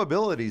 The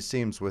probability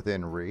seems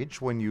within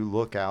reach when you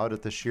look out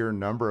at the sheer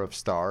number of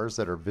stars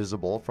that are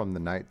visible from the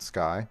night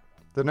sky.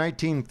 The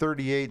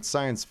 1938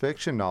 science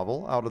fiction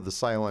novel, Out of the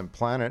Silent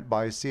Planet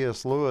by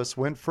C.S. Lewis,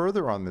 went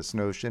further on this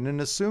notion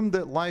and assumed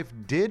that life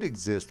did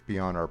exist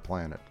beyond our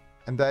planet,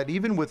 and that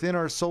even within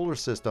our solar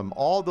system,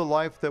 all the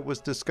life that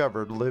was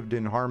discovered lived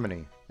in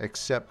harmony,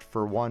 except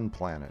for one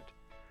planet.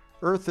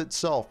 Earth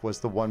itself was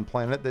the one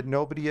planet that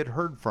nobody had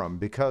heard from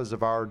because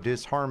of our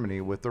disharmony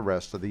with the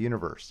rest of the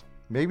universe.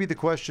 Maybe the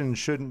question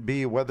shouldn't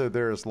be whether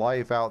there is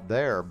life out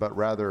there, but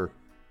rather,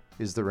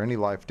 is there any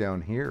life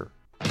down here?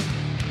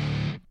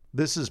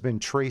 This has been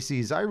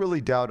Tracy's I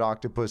Really Doubt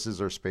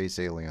Octopuses Are Space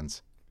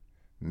Aliens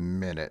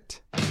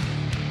Minute.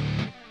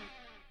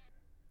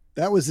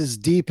 That was as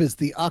deep as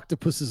the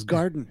octopus's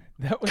garden.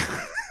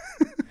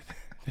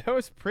 That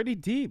was pretty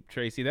deep,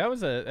 Tracy. That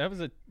was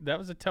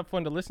a tough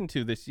one to listen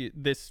to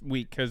this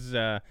week because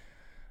I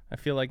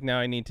feel like now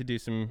I need to do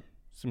some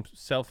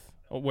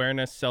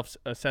self-awareness,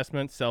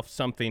 self-assessment,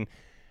 self-something.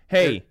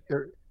 Hey,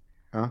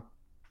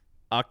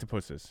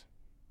 octopuses.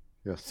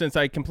 Yes. Since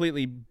I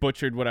completely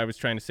butchered what I was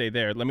trying to say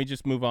there, let me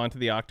just move on to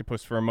the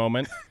octopus for a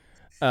moment.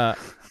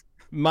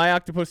 My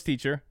octopus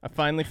teacher, I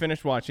finally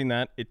finished watching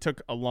that. It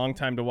took a long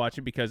time to watch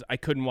it because I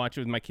couldn't watch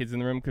it with my kids in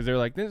the room because they're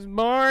like, this is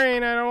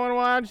boring. I don't want to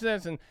watch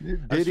this. And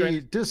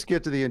just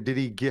get to the end. Did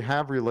he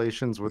have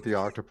relations with the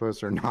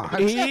octopus or not?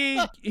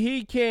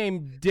 He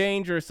came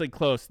dangerously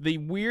close. The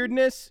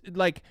weirdness,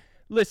 like,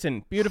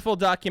 listen, beautiful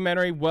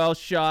documentary, well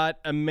shot,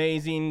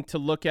 amazing to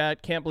look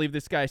at. Can't believe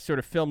this guy sort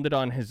of filmed it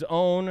on his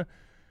own.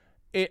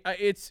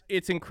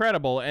 It's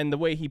incredible, and the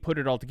way he put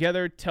it all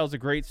together tells a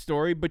great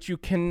story, but you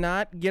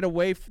cannot get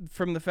away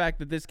from the fact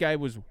that this guy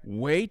was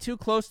way too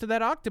close to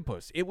that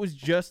octopus. It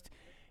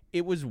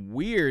was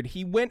weird.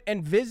 He went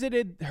and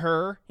visited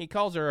her, he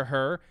calls her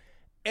her,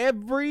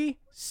 every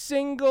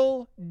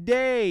single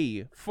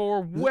day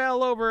for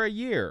well over a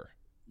year.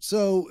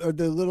 So are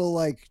the little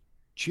like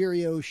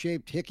Cheerio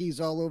shaped hickeys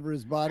all over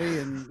his body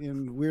and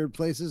in weird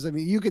places. I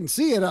mean, you can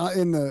see it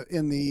in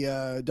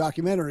the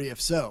documentary.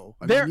 If so,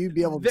 I mean, you'd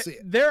be able to see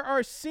it. There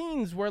are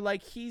scenes where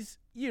like he's,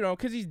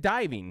 because he's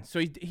diving, so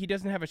he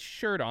doesn't have a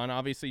shirt on,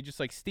 obviously, just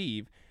like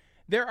Steve.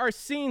 There are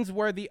scenes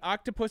where the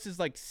octopus is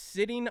like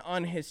sitting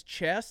on his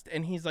chest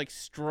and he's like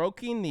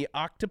stroking the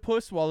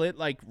octopus while it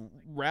like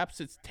wraps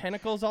its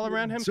tentacles all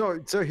around him. So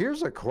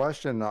here's a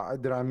question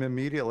that I'm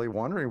immediately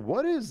wondering: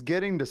 what is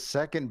getting to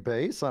second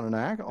base on an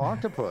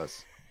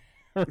octopus?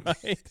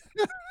 Right.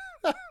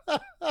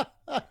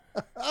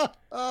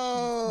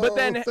 But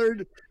then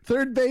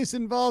third base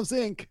involves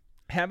ink.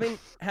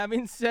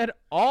 Having said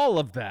all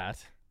of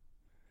that,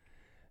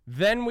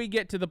 then we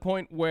get to the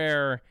point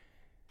where.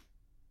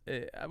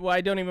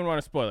 I don't even want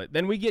to spoil it.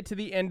 Then we get to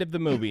the end of the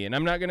movie, and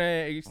I'm not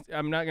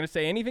gonna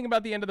say anything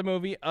about the end of the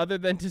movie other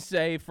than to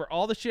say, for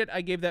all the shit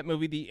I gave that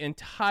movie the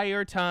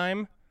entire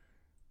time,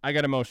 I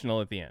got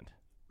emotional at the end.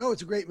 Oh,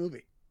 it's a great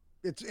movie.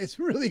 It's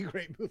really a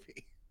great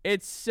movie.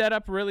 It's set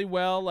up really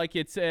well. Like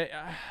it's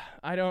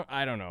I don't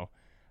know,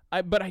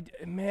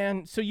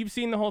 man. So you've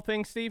seen the whole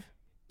thing, Steve?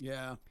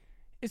 Yeah.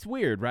 It's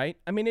weird, right?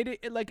 I mean,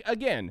 it like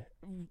again,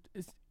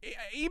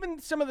 even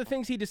some of the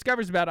things he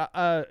discovers about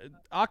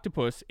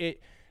octopus,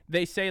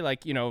 they say,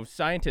 like,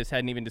 scientists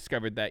hadn't even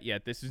discovered that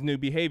yet. This is new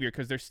behavior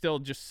because they're still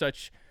just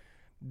such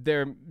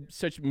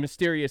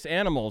mysterious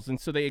animals, and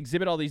so they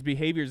exhibit all these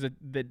behaviors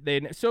that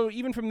they. So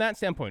even from that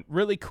standpoint,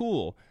 really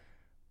cool.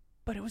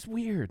 But it was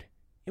weird.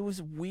 It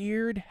was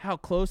weird how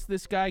close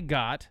this guy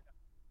got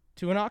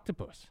to an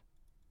octopus.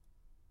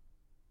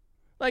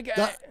 Like,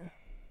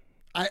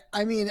 I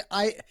mean,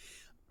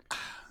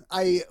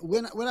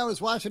 when I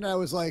was watching it, I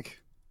was like,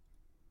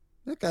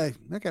 that guy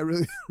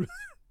really.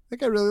 That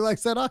guy really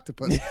likes that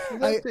octopus.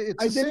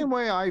 It's the same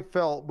way I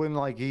felt when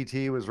like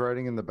E.T. was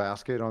riding in the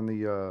basket on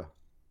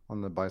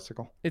the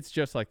bicycle. It's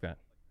just like that.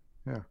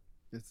 Yeah.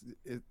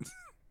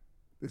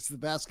 It's the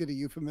basket a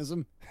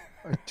euphemism?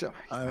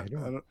 I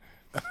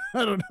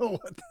don't know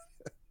what.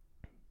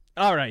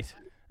 All right.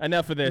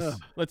 Enough of this.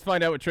 Let's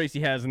find out what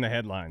Tracy has in the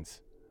headlines.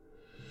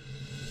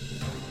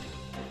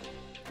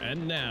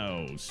 And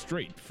now,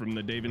 straight from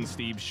the Dave and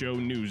Steve Show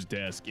news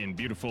desk in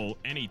beautiful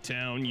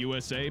Anytown,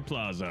 USA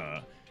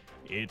Plaza.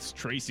 It's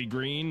Tracy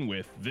Green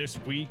with this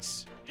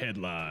week's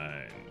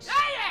headlines.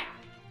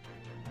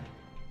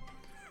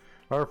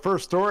 Our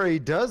first story: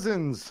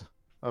 dozens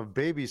of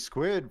baby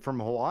squid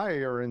from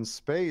Hawaii are in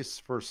space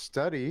for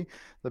study.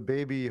 The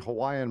baby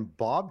Hawaiian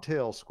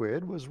bobtail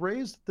squid was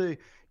raised at the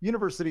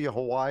University of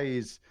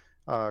Hawaii's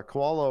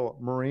Kewalo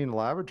Marine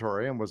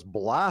Laboratory and was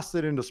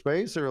blasted into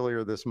space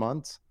earlier this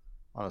month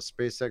on a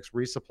SpaceX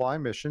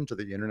resupply mission to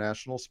the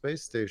International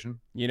Space Station.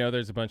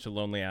 There's a bunch of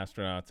lonely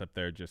astronauts up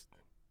there just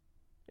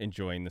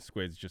enjoying the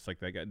squids, just like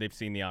that guy. They've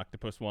seen the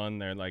octopus one.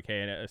 They're like,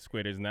 hey, a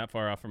squid isn't that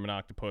far off from an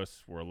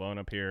octopus. We're alone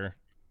up here.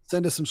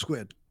 Send us some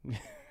squid.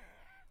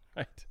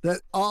 Right.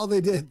 That all they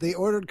did. They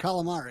ordered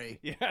calamari.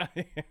 Yeah.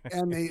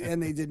 and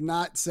they did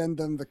not send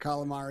them the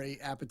calamari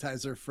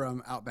appetizer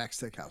from Outback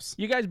Steakhouse.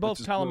 You guys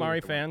both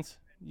calamari fans?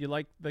 You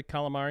like the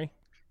calamari?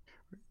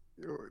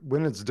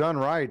 When it's done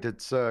right,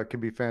 it's can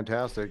be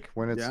fantastic.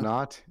 When it's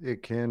not,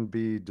 it can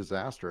be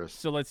disastrous.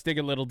 So let's dig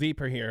a little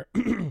deeper here.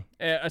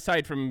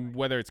 Aside from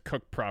whether it's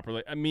cooked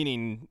properly,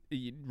 meaning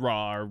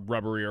raw or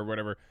rubbery or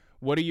whatever,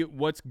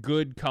 what's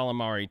good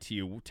calamari to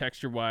you,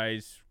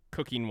 texture-wise,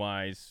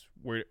 cooking-wise?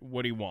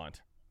 What do you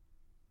want?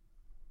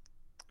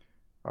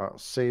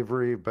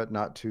 Savory, but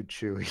not too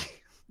chewy.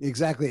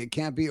 Exactly. It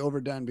can't be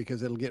overdone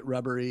because it'll get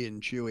rubbery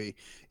and chewy.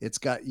 It's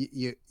got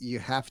you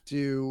have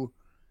to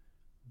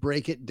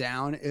break it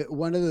down.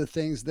 One of the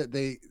things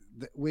that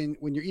when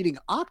you're eating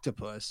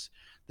octopus,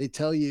 they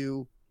tell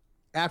you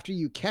after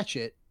you catch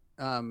it,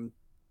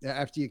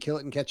 after you kill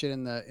it and catch it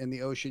in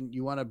the ocean,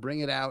 you want to bring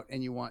it out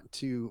and you want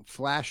to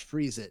flash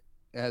freeze it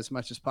as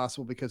much as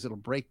possible because it'll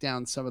break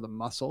down some of the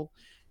muscle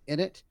in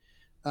it.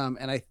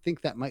 And I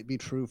think that might be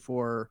true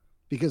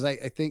because I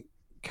think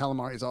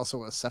calamari is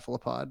also a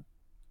cephalopod.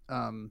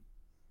 And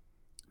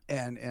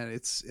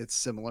it's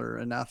similar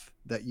enough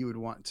that you would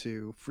want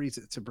to freeze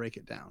it to break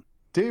it down.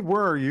 Dave,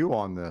 where are you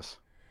on this?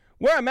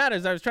 Where I'm at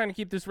is I was trying to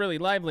keep this really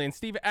lively, and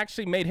Steve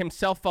actually made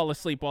himself fall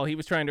asleep while he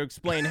was trying to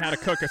explain how to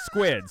cook a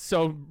squid.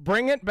 So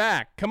bring it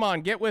back. Come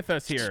on, get with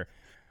us here.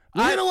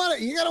 You're gonna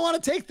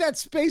want to take that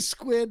space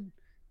squid.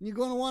 You're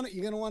gonna want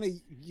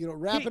to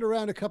wrap it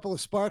around a couple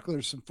of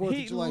sparklers, some 4th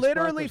of July. He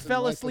literally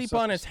fell asleep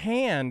on his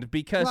hand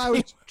because I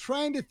was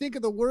trying to think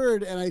of the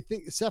word, and I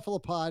think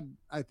cephalopod.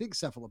 I think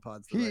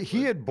cephalopod's the right word.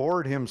 He had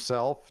bored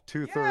himself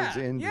 2/3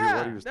 into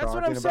what he was talking about. That's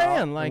what I'm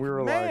saying. Like, we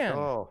were man. like,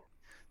 oh,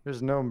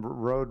 there's no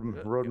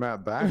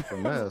roadmap back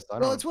from this.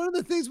 Well, it's one of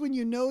the things when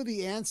you know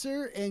the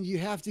answer and you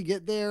have to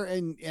get there,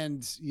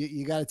 and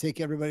you got to take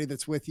everybody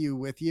that's with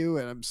you.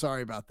 And I'm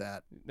sorry about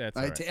that. That's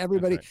right. To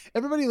everybody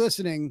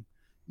listening,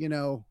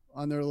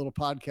 on their little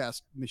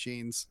podcast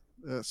machines.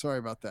 Sorry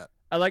about that.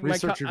 I like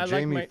researcher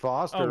Jamie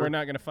Foster. Oh, we're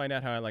not going to find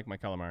out how I like my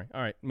calamari.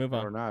 All right, move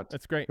on. We're not.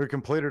 That's great. Who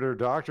completed her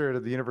doctorate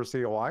at the University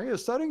of Hawaii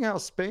is studying how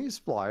space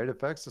flight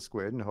affects the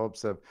squid in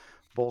hopes of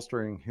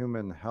bolstering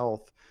human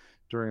health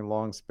during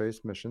long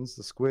space missions.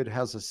 The squid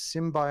has a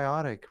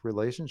symbiotic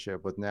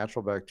relationship with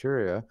natural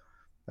bacteria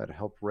that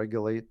help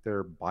regulate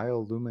their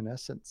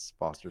bioluminescence,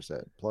 Foster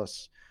said.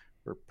 Plus,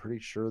 we're pretty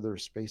sure they're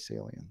space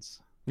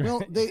aliens.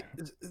 Well, they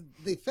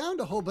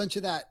found a whole bunch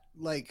of that,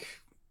 like,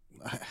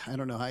 I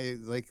don't know how you,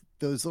 like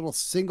those little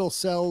single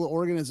cell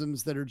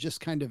organisms that are just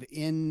kind of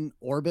in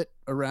orbit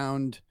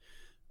around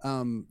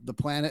the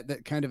planet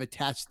that kind of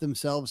attach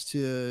themselves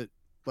to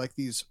like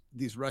these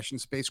Russian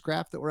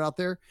spacecraft that were out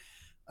there.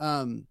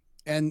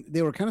 And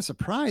they were kind of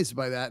surprised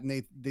by that. And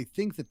they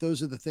think that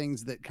those are the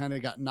things that kind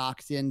of got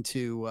knocked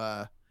into,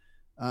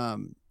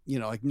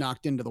 like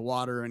knocked into the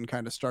water and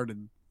kind of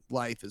started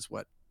life is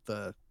what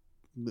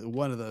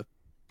one of the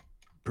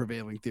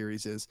prevailing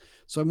theories is.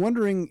 So I'm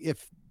wondering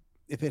if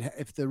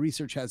the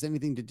research has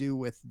anything to do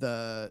with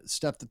the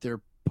stuff that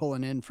they're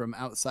pulling in from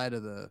outside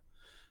of the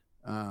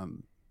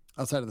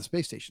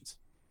space stations.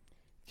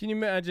 Can you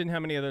imagine how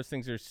many of those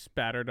things are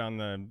spattered on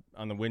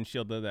the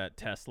windshield of that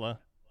Tesla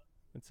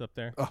that's up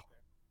there? Oh,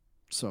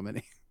 so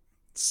many.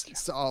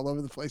 It's all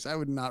over the place. I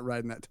would not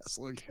ride in that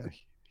Tesla again.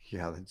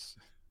 Yeah, that's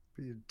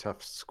be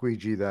tough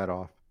squeegee that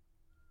off.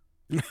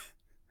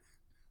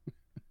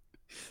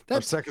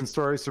 Our second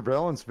story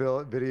surveillance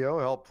video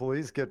helped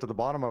police get to the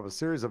bottom of a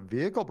series of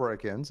vehicle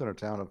break-ins in a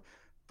town of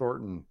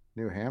Thornton,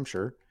 New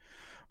Hampshire.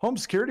 Home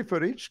security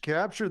footage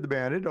captured the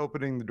bandit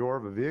opening the door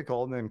of a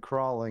vehicle and then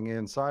crawling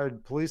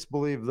inside. Police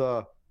believe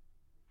the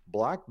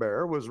black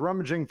bear was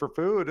rummaging for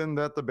food and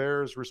that the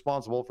bear is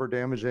responsible for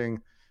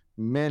damaging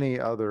many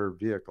other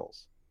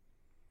vehicles.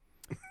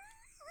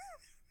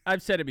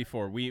 I've said it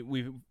before. We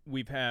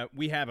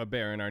have a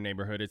bear in our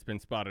neighborhood. It's been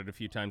spotted a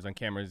few times on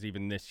cameras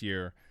even this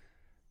year.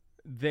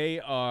 They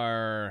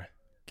are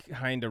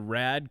kind of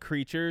rad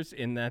creatures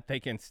in that they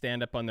can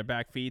stand up on their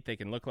back feet. They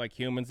can look like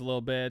humans a little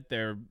bit.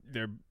 They're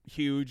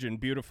huge and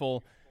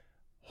beautiful.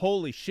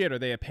 Holy shit, are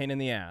they a pain in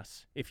the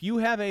ass? If you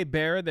have a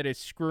bear that is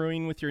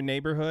screwing with your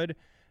neighborhood,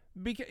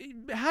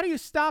 how do you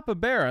stop a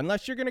bear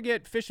unless you're going to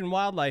get Fish and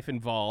Wildlife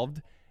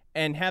involved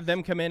and have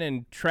them come in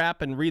and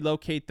trap and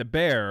relocate the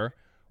bear?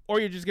 Or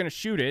you're just going to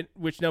shoot it,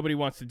 which nobody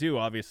wants to do,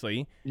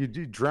 obviously. You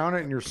drown it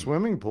in your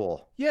swimming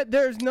pool. Yeah,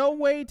 there's no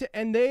way to...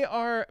 And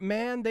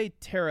they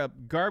tear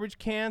up garbage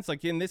cans.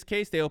 Like in this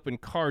case, they open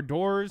car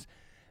doors.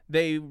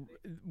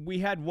 We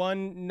had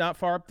one not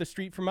far up the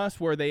street from us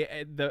where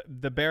the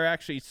bear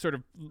actually sort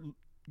of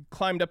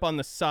climbed up on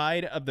the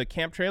side of the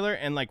camp trailer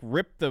and like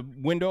ripped the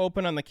window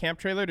open on the camp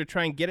trailer to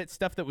try and get at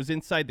stuff that was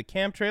inside the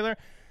camp trailer.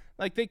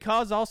 Like they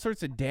cause all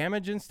sorts of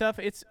damage and stuff.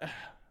 It's...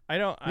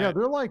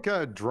 they're like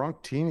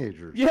drunk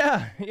teenagers.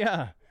 Yeah.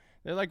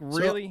 They're like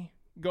really...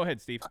 Go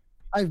ahead, Steve.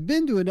 I've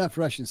been to enough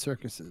Russian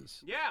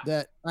circuses yeah.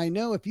 that I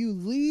know if you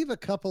leave a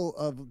couple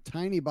of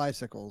tiny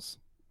bicycles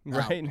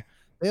right, out,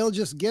 they'll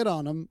just get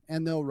on them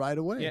and they'll ride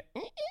away.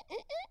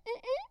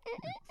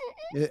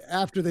 Yeah.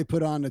 After they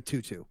put on a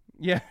tutu.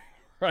 Yeah,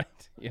 right.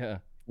 Yeah.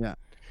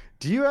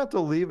 Do you have to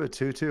leave a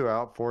tutu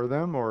out for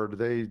them, or do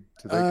they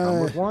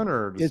come with one?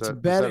 Or it's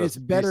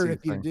better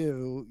if you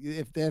do.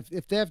 If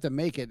they have to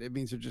make it, it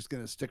means they're just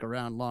going to stick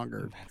around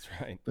longer. That's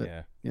right.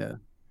 But, yeah.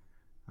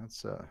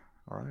 That's all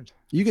right.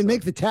 You can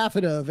make the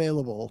taffeta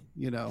available.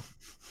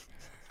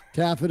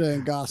 Taffeta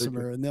and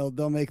gossamer, and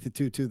they'll make the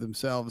tutu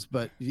themselves.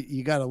 But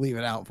you got to leave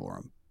it out for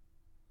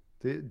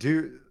them.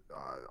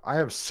 I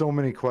have so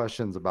many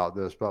questions about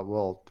this, but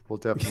we'll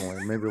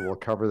definitely maybe we'll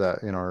cover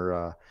that in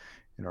our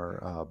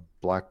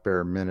Black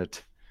Bear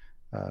Minute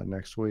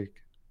next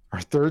week.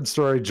 Our third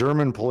story,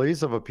 German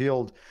police have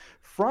appealed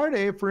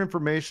Friday for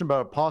information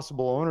about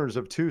possible owners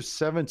of two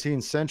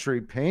 17th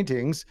century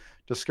paintings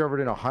discovered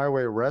in a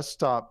highway rest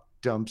stop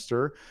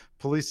dumpster.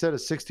 Police said a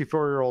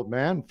 64-year-old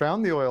man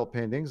found the oil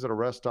paintings at a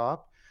rest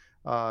stop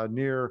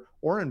near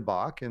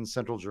Ohrenbach in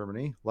central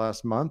Germany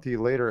last month. He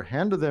later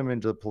handed them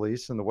into the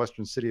police in the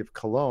western city of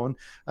Cologne.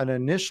 An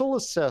initial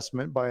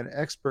assessment by an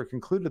expert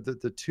concluded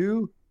that the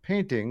two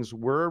paintings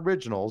were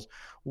originals.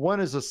 One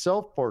is a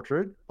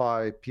self-portrait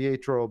by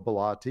Pietro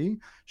Bellotti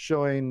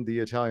showing the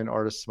Italian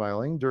artist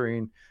smiling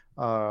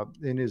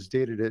and is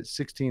dated at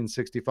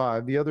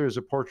 1665. The other is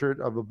a portrait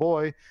of a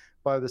boy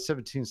by the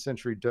 17th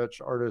century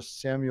Dutch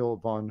artist Samuel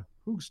van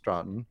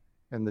Hoogstraten,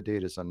 and the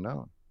date is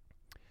unknown.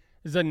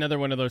 This is another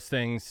one of those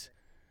things.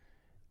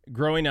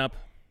 Growing up,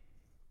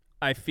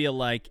 I feel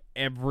like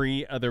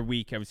every other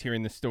week I was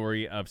hearing the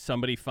story of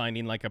somebody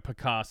finding like a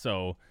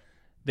Picasso.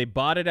 They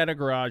bought it at a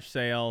garage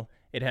sale.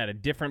 It had a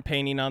different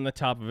painting on the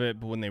top of it,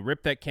 but when they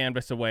ripped that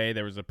canvas away,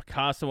 there was a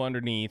Picasso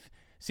underneath.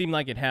 Seemed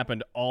like it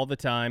happened all the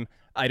time.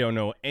 I don't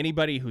know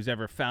anybody who's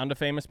ever found a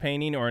famous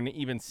painting or an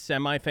even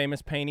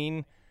semi-famous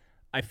painting.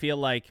 I feel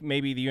like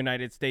maybe the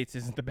United States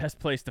isn't the best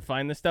place to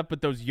find this stuff,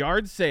 but those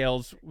yard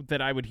sales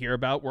that I would hear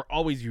about were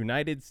always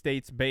United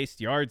States-based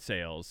yard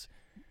sales.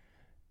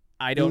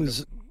 I don't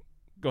know.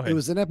 Go ahead. It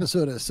was an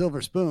episode of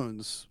Silver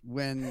Spoons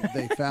when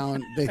they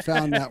found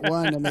that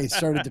one and they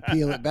started to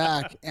peel it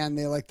back and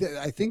they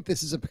I think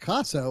this is a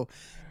Picasso,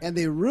 and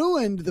they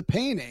ruined the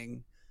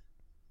painting,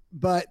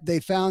 but they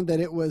found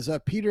that it was a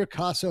Peter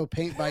Picasso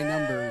paint by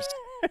numbers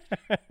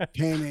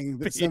painting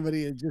that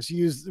somebody had just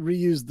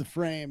reused the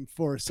frame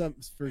for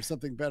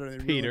something better.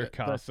 Peter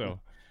Picasso.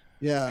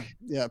 Yeah,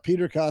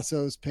 Peter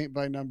Picasso's paint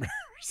by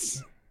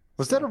numbers.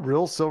 Was that a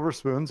real Silver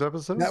Spoons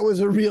episode? That was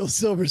a real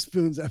Silver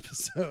Spoons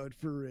episode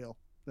for real.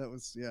 That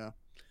was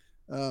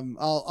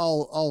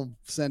I'll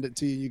send it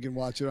to you. You can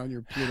watch it on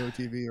your Pluto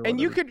TV or and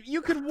whatever.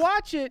 you could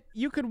watch it.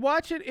 You could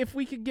watch it if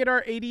we could get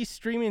our 80s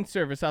streaming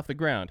service off the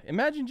ground.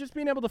 Imagine just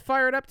being able to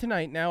fire it up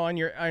tonight now on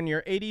your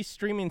 80s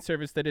streaming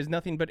service that is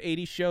nothing but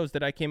 80 shows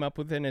that I came up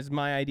with and is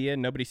my idea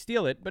and nobody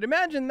steal it. But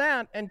imagine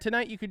that, and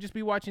tonight you could just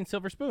be watching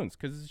Silver Spoons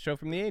because it's a show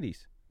from the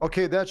 80s.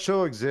 Okay, that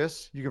show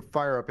exists. You can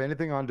fire up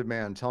anything on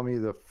demand. Tell me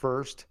the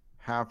first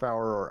half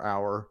hour or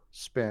hour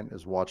spent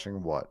is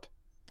watching what?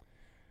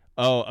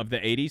 Oh, of the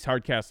 80s,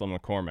 Hardcastle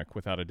and McCormick,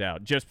 without a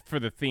doubt, just for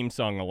the theme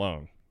song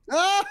alone.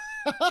 I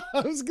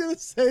was going to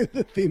say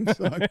the theme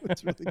song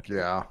was really good.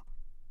 Yeah.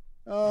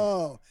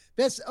 Oh,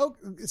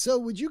 so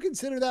would you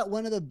consider that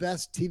one of the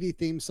best TV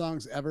theme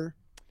songs ever?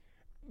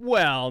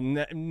 Well,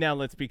 now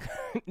let's be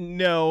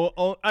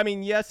no. I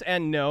mean, yes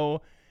and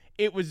no.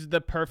 It was the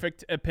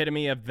perfect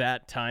epitome of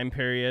that time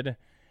period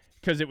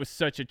because it was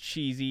such a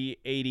cheesy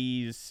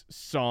 80s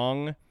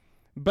song.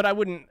 But I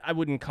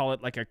wouldn't call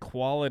it like a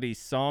quality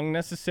song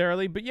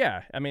necessarily. But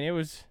yeah, I mean, it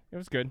was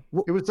good.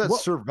 It was that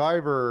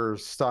Survivor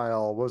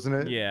style, wasn't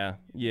it?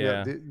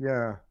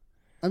 Yeah.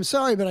 I'm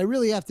sorry, but I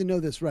really have to know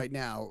this right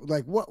now.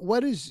 Like,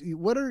 what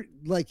are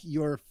like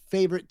your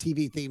favorite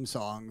TV theme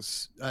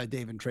songs,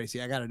 Dave and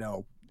Tracy? I got to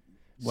know.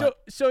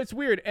 So it's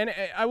weird, and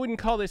I wouldn't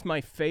call this my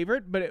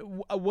favorite, but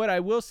what I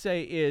will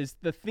say is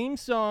the theme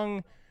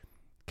song,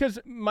 because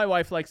my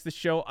wife likes the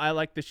show, I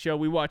like the show,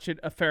 we watch it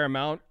a fair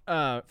amount.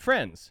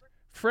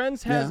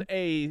 Friends has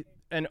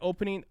an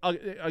opening.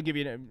 I'll give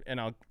you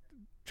and I'll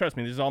trust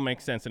me. This all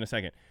makes sense in a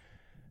second.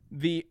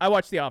 I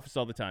watch The Office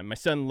all the time. My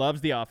son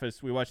loves The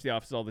Office. We watch The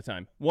Office all the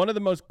time. One of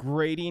the most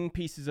grating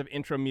pieces of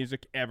intro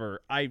music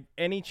ever.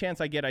 Any chance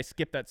I get, I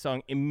skip that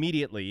song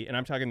immediately, and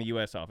I'm talking the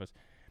U.S. Office.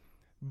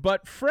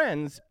 But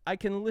Friends, I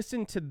can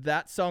listen to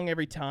that song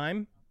every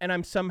time, and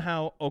I'm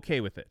somehow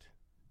okay with it.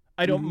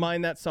 I don't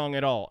mind that song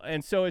at all.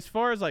 And so as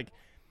far as like,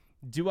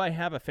 do I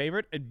have a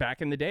favorite?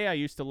 Back in the day, I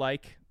used to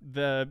like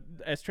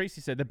as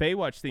Tracy said, the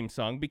Baywatch theme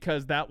song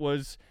because that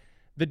was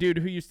the dude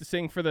who used to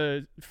sing for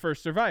the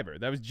first Survivor.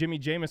 That was Jimmy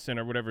Jameson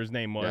or whatever his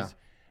name was. Yeah.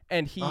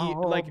 And he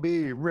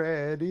be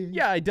ready.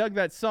 Yeah, I dug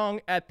that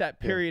song at that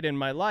period in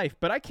my life,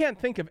 but I can't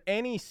think of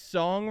any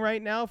song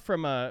right now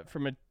from a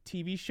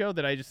TV show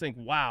that I just think,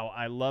 wow,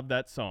 I love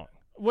that song.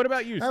 What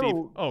about you, Steve?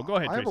 Go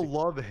ahead, Tracy. I have a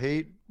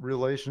love-hate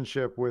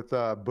relationship with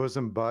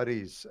Bosom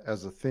Buddies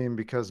as a theme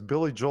because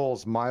Billy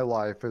Joel's My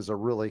Life is a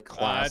really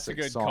classic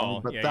that's a good song,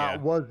 call. but that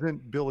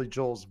wasn't Billy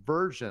Joel's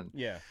version.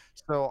 Yeah.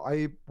 So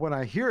when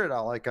I hear it, I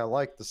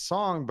like the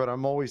song, but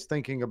I'm always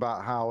thinking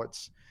about how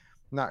it's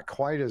not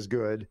quite as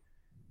good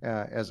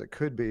as it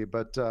could be.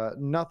 But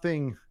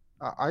nothing.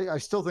 I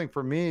still think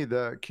for me,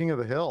 the King of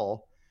the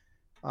Hill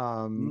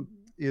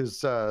is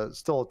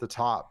still at the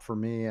top for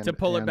me. And to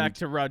pull it back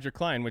to Roger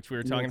Clyne, which we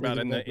were talking about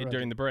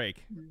during the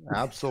break.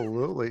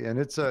 Absolutely, and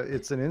it's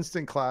an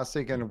instant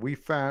classic, and we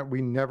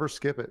never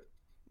skip it.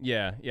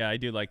 Yeah, I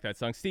do like that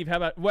song. Steve, how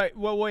about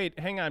wait,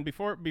 hang on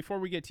before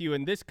we get to you,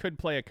 and this could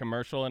play a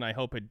commercial, and I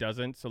hope it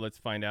doesn't. So let's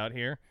find out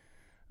here.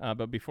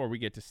 But before we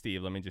get to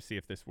Steve, let me just see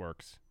if this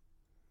works.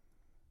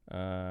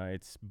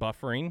 It's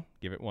buffering.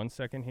 Give it 1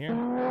 second here.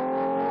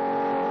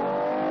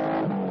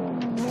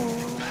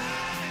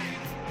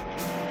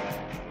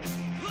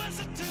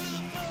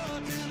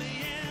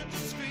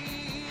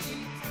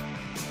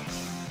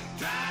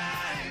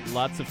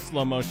 Lots of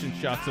slow motion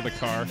shots of the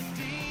car.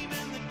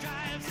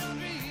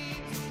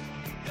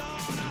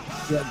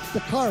 Yeah, the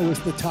car was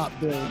the top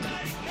build.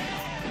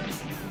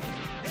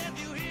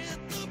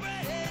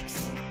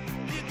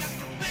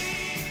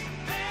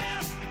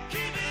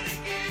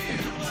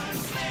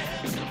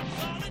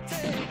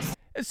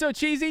 It's so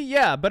cheesy,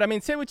 yeah, but I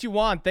mean, say what you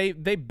want. They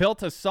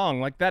built a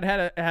song like that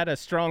had a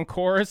strong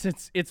chorus.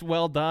 It's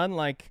well done,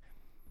 like,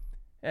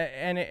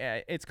 and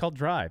it's called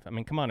Drive. I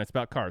mean, come on, it's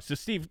about cars. So,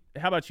 Steve,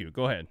 how about you?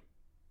 Go ahead.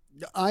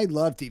 I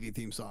love TV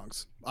theme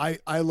songs. I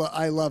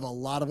love a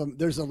lot of them.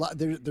 There's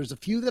a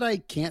few that I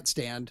can't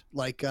stand,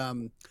 like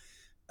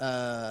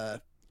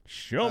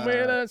Show me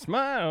that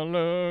smile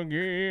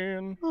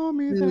again. Show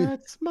me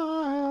that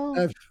smile.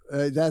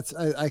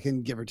 I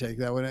can give or take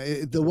that one.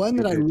 The one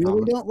that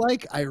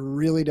I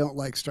really don't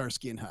like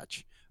Starsky and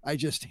Hutch. I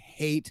just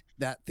hate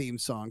that theme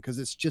song because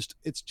it's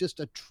just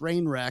a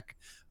train wreck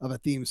of a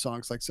theme song.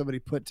 It's like somebody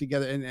put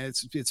together and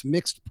it's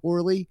mixed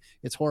poorly.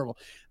 It's horrible.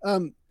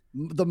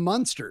 The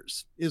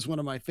Munsters is one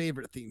of my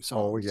favorite theme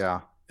songs. Oh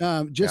yeah.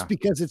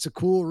 Because it's a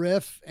cool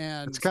riff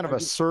and it's kind of a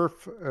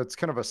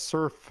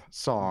surf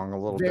song a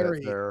little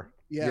bit there.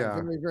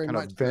 Yeah, very, very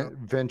much so.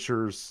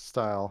 Ventures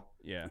style.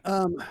 Yeah.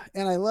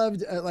 And I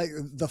loved like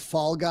the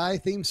Fall Guy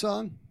theme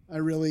song. I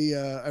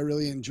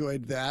really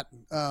enjoyed that.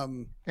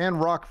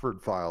 And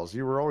Rockford Files.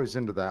 You were always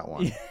into that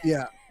one.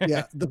 Yeah.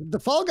 The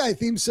Fall Guy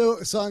theme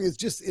song is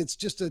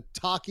just a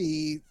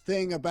talky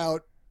thing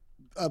about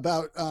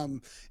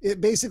it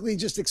basically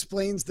just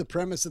explains the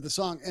premise of the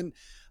song. And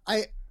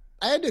I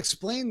had to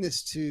explain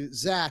this to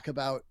Zach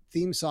about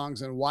theme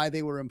songs and why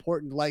they were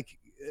important. Like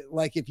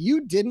if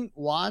you didn't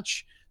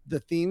watch the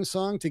theme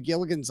song to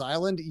Gilligan's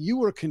Island, you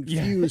were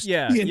confused.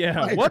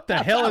 Yeah. What the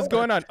hell is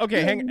going on?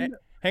 Okay,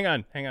 hang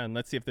on.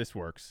 Let's see if this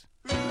works.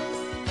 Well,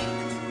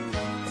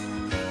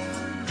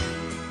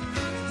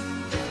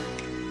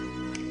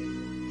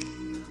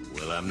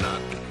 I'm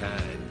not the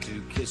kind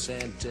to kiss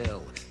and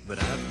tell,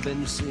 but I've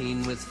been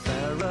seen with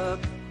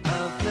Farrah.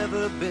 I've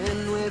never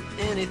been with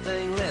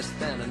anything less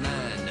than a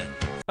 9.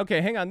 Okay,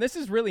 hang on. This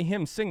is really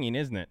him singing,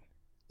 isn't it?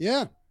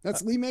 Yeah,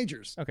 that's Lee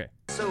Majors. Okay.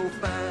 So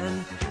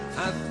fine.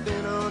 I've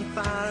been on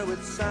fire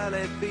with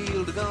Sally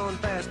Field, gone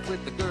fast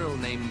with a girl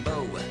named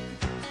Bo,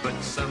 but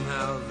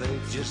somehow they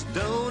just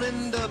don't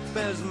end up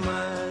as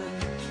mine.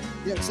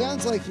 Yeah, it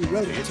sounds like you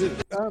wrote it too.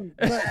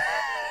 But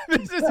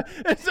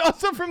it's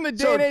also from the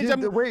day and age.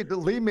 Wait, the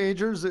Lee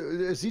Majors,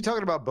 is he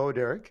talking about Bo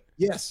Derek?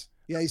 Yes.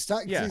 Yeah, he's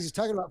talking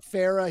about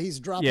Farrah. He's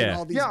dropping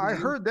all these. Yeah, I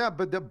heard that,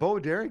 but the Bo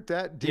Derek,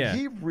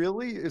 he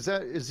really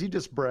is he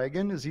just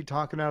bragging? Is he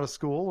talking out of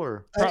school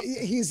or?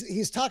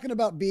 He's talking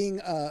about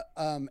being a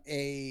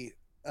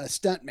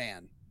stunt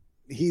man.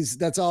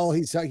 That's all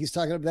he's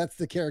talking about. That's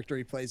the character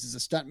he plays as a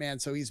stunt man.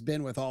 So he's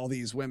been with all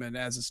these women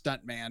as a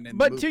stunt man.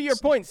 But to your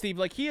point, Steve,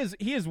 like he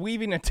is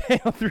weaving a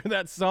tale through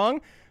that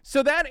song.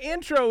 So that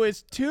intro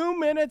is 2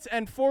 minutes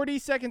and 40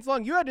 seconds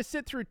long. You had to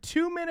sit through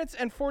 2 minutes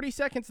and 40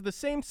 seconds of the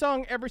same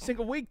song every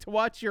single week to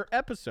watch your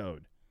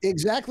episode.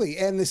 Exactly.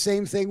 And the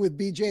same thing with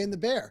BJ and the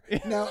Bear.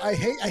 Now, I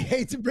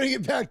hate to bring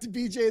it back to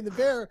BJ and the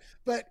Bear,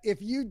 but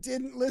if you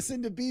didn't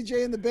listen to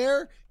BJ and the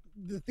Bear,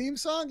 the theme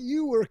song,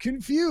 you were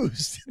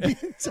confused the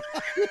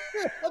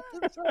entire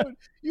episode.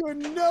 You had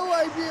no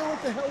idea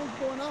what the hell was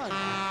going on.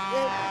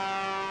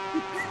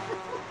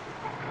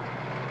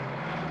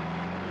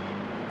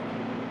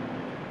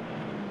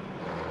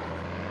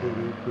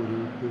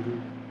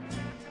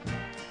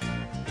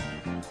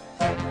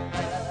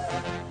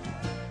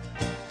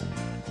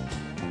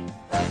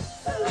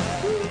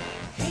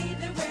 Hey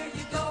there, where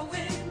you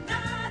going?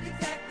 Not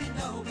exactly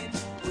knowing.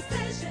 Who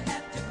says you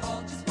have to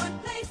call just one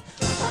place?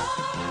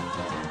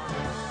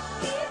 Oh,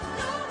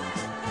 he's going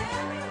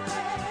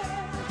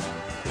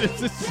everywhere.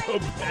 This is so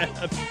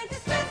bad.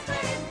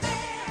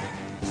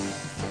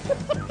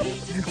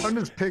 I'm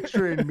just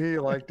picturing me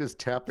like just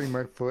tapping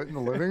my foot in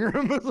the living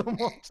room as I'm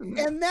watching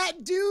that. And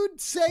that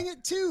dude sang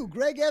it too.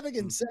 Greg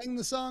Evigan sang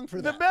the song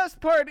for that. The best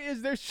part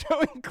is they're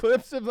showing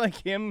clips of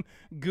like him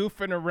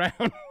goofing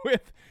around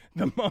with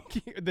the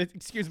monkey,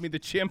 the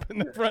chimp in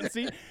the front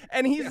seat,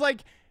 and he's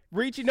like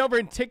reaching over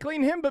and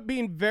tickling him, but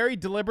being very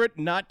deliberate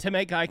not to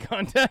make eye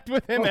contact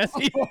with him as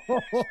he.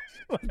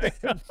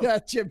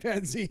 That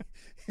chimpanzee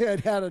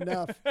had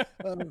enough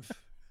of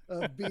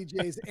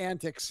BJ's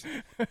antics.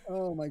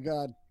 Oh my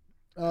God.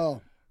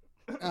 Oh,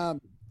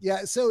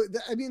 yeah. So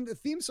the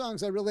theme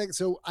songs I really like.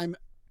 So I'm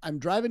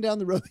driving down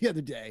the road the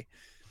other day,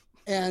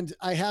 and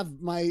I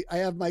have my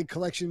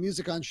collection of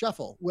music on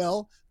shuffle.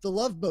 Well, the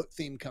Love Boat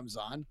theme comes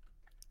on,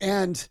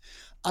 and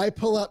I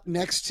pull up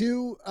next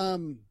to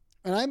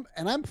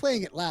and I'm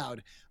playing it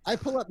loud. I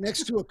pull up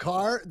next to a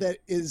car that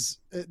is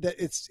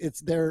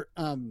it's a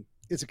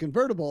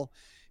convertible,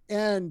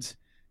 and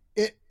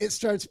it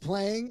starts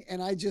playing,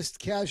 and I just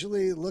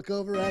casually look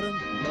over at him.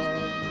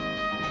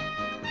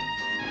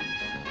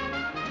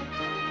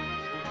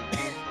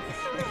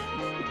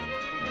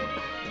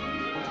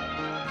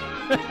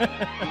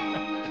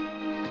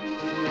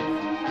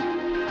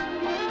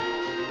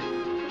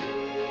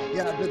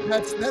 Yeah, but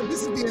this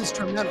is the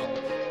instrumental.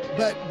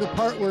 But the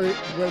part where they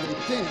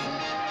sing,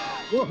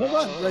 well, hold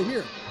on, right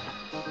here.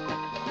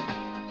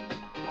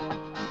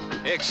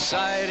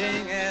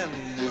 Exciting and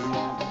new.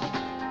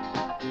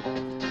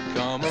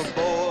 Come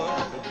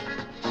aboard.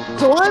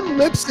 So I'm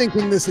lip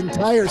syncing this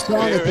entire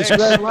song at this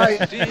red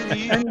light,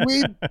 and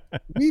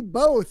we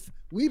both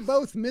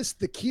missed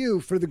the cue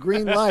for the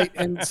green light,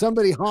 and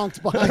somebody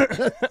honked behind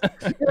us,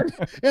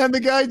 and the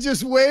guy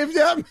just waved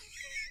at me.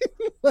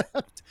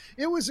 Left.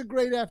 It was a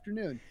great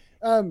afternoon.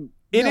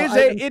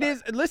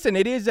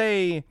 It is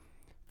a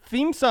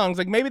theme songs.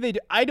 Like maybe they do.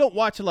 I don't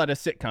watch a lot of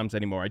sitcoms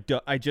anymore.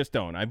 I just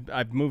don't.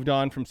 I've moved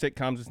on from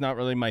sitcoms. It's not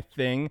really my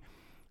thing.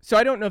 So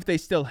I don't know if they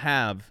still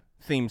have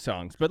theme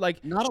songs, but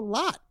like not a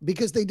lot,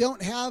 because they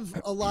don't have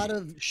a lot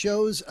of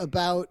shows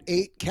about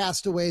 8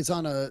 castaways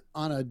on a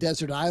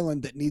desert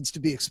island that needs to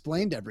be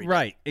explained every day.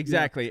 Right,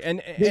 exactly. You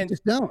know? And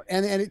just don't.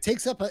 And it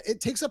takes up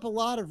a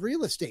lot of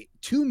real estate.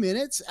 2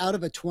 minutes out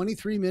of a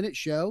 23-minute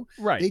show.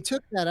 Right. They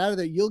took that out of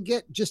there. You'll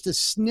get just a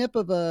snip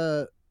of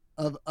an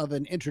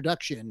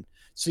introduction,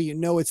 so you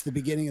know it's the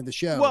beginning of the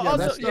show. Well,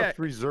 that stuff's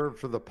reserved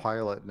for the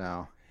pilot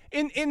now.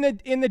 In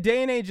the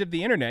day and age of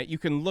the internet, you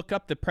can look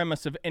up the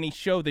premise of any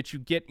show that you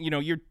get.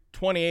 You're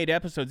 28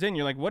 episodes in.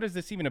 You're like, what is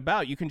this even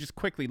about? You can just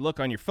quickly look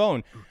on your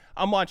phone.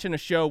 I'm watching a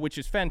show which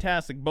is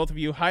fantastic. Both of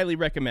you highly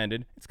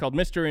recommended. It's called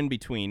Mr. In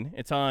Between.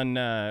 It's on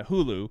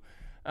Hulu,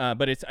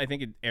 but I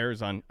think it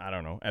airs on, I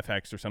don't know,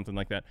 FX or something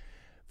like that.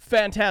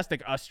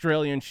 Fantastic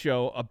Australian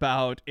show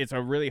about, it's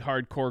a really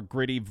hardcore,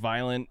 gritty,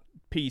 violent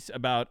piece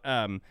about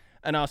an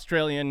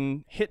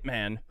Australian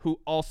hitman who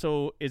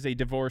also is a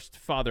divorced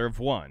father of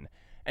one,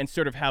 and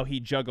sort of how he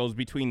juggles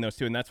between those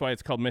two, and that's why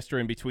it's called Mr.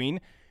 In Between.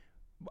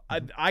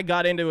 I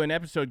got into an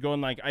episode going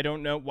like, I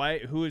don't know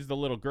who is the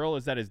little girl?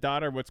 Is that his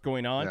daughter? What's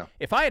going on? Yeah.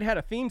 If I had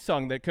a theme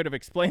song that could have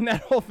explained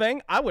that whole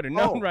thing, I would have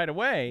known right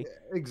away.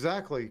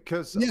 Exactly.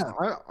 Because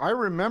I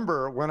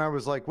remember when I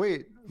was like,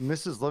 wait,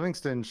 Mrs.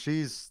 Livingston,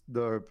 she's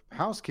the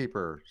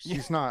housekeeper.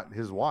 She's not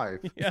his wife.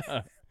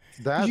 Yeah.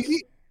 That's...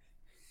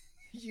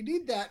 You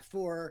need that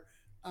for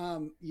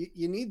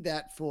you need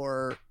that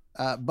for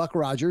Buck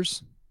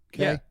Rogers.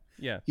 Okay. Yeah.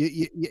 Yeah,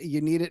 you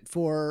need it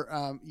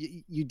for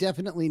you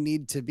definitely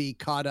need to be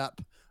caught up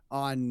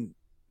on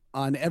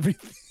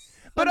everything.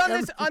 But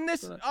on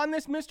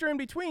this Mr. In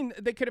Between,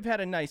 they could have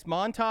had a nice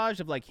montage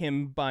of like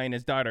him buying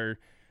his daughter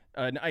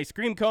an ice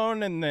cream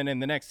cone, and then in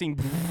the next scene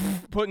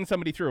putting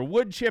somebody through a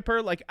wood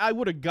chipper. Like, I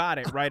would have got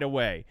it right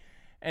away.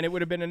 And it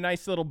would have been a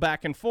nice little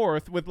back and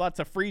forth with lots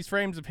of freeze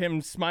frames of him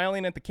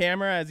smiling at the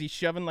camera as he's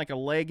shoving like a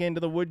leg into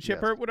the wood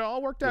chipper. Yes. It would have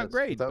all worked out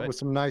great. That was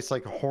some nice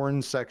like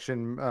horn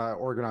section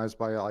organized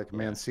by like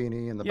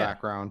Mancini in the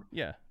background.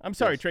 Yeah. I'm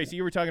sorry, Tracy,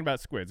 you were talking about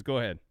squids. Go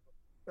ahead.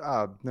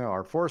 No,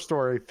 our fourth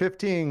story,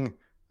 15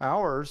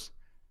 hours,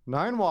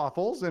 9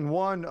 waffles, and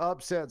 1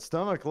 upset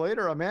stomach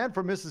later, a man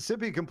from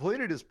Mississippi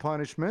completed his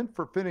punishment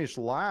for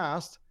finishing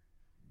last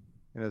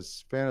in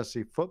his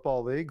fantasy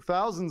football league.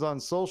 Thousands on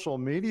social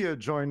media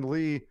joined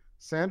Lee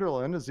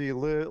Sanderland as he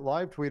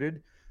live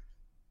tweeted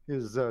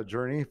his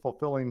journey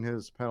fulfilling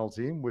his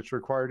penalty, which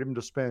required him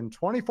to spend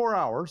 24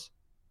 hours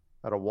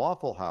at a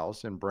Waffle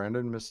House in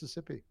Brandon,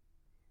 Mississippi.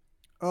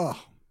 Oh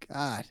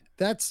God,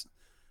 that's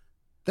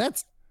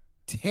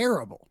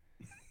terrible.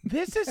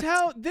 This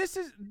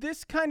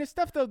kind of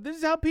stuff though. This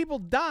is how people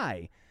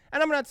die.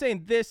 And I'm not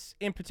saying this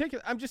in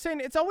particular. I'm just saying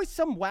it's always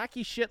some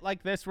wacky shit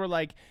like this where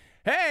like,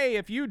 hey,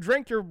 if you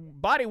drink your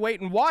body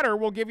weight in water,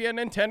 we'll give you a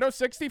Nintendo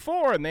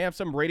 64. And they have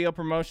some radio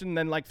promotion, and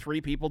then like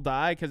 3 people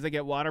die because they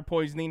get water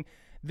poisoning.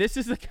 This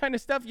is the kind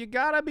of stuff you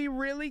got to be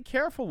really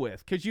careful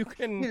with because you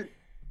can...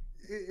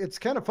 It's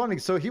kind of funny.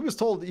 So he was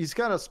told he's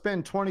got to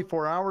spend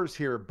 24 hours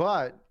here,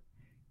 but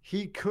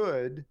he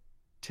could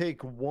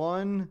take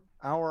 1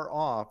 hour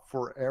off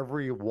for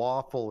every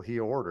waffle he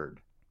ordered.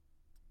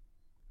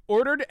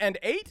 Ordered and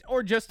ate,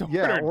 or just ordered?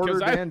 Yeah,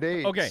 ordered and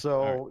ate. Okay.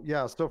 So,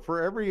 so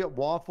for every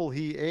waffle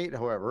he ate,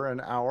 however, an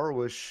hour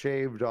was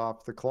shaved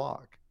off the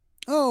clock.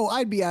 Oh,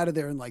 I'd be out of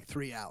there in like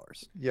 3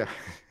 hours. Yeah.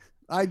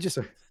 I just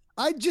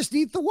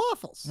eat the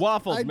waffles.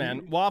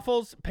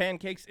 Waffles,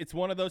 pancakes. It's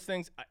one of those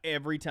things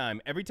every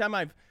time.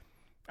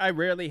 I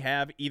rarely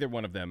have either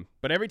one of them,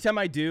 but every time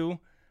I do,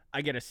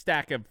 I get a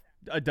stack of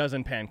a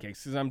dozen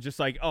pancakes because I'm just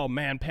like, oh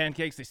man,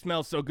 pancakes, they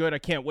smell so good. I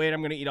can't wait.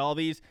 I'm going to eat all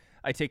these.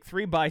 I take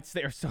 3 bites.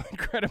 They are so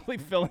incredibly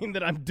filling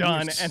that I'm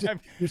done.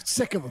 You're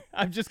sick of them.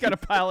 I've just got a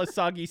pile of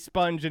soggy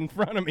sponge in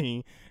front of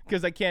me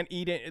because I can't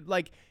eat it.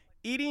 Like,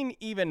 eating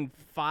even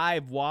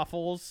 5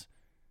 waffles,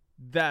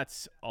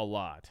 that's a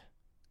lot.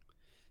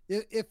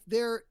 If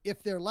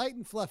they're light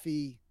and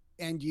fluffy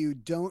and you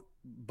don't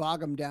bog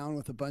them down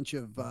with a bunch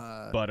of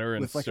butter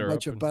and syrup, a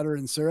bunch of butter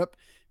and syrup,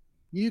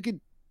 you could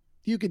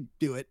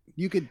do it.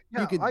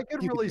 I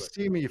could really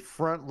see me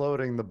front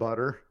loading the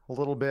butter a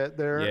little bit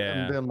there,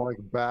 and then like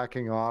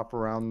backing off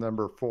around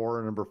number 4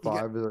 and number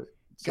 5.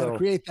 Got to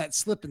create that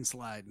slip and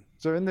slide.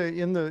 So in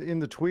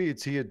the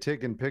tweets, he had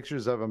taken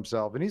pictures of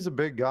himself, and he's a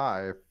big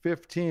guy.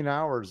 15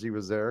 hours he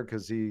was there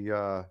because he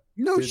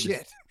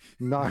shit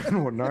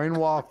 9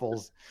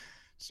 waffles.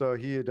 So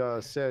he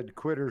had said,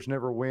 "Quitters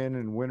never win,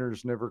 and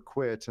winners never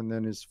quit." And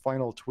then his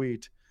final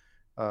tweet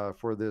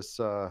for this.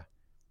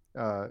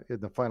 In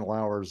the final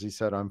hours, he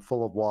said, "I'm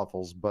full of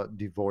waffles, but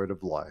devoid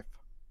of life."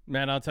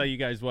 Man, I'll tell you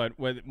guys what,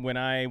 when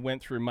I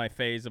went through my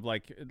phase of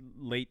like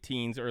late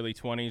teens, early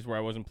 20s, where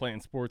I wasn't playing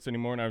sports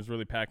anymore and I was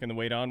really packing the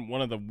weight on,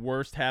 one of the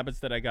worst habits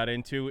that I got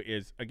into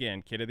is,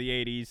 again, kid of the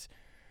 80s,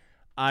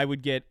 I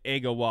would get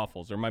Eggo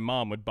waffles, or my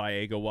mom would buy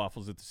Eggo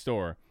waffles at the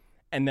store.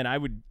 And then I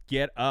would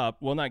get up,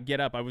 well, not get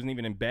up, I wasn't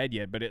even in bed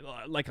yet, but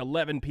like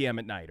 11 p.m.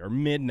 at night or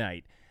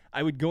midnight,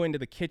 I would go into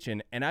the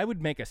kitchen and I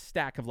would make a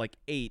stack of like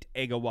 8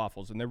 Eggo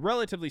waffles. And they're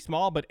relatively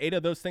small, but 8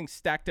 of those things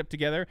stacked up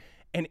together.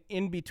 And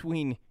in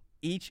between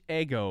each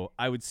Eggo,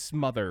 I would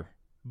smother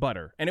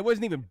butter. And it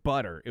wasn't even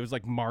butter. It was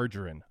like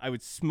margarine. I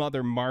would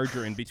smother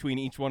margarine between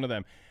each one of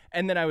them.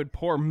 And then I would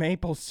pour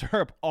maple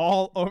syrup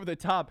all over the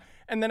top.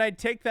 And then I'd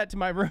take that to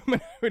my room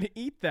and I would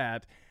eat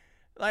that.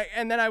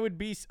 And then I would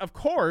be, of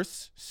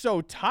course,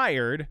 so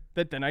tired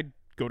that then I'd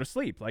go to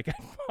sleep. Like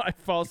I'd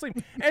fall asleep.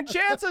 And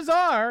chances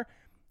are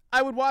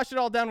I would wash it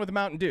all down with a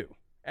Mountain Dew.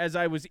 as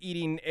I was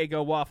eating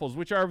Eggo waffles,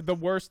 which are the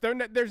worst.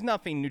 There's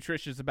nothing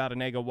nutritious about an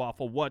Eggo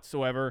waffle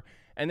whatsoever.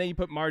 And then you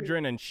put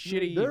margarine and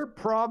shitty. There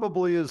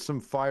probably is some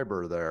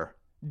fiber there.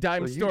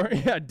 Dime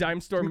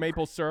store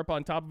maple syrup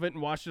on top of it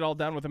and washed it all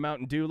down with a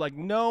Mountain Dew. Like,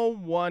 no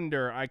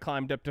wonder I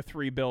climbed up to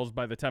 3 bills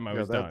by the time I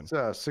was done.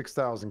 That's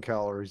 6,000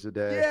 calories a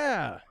day.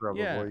 Yeah.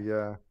 Probably,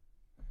 yeah.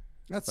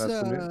 That's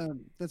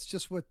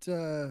just what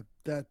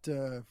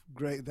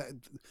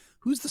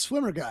who's the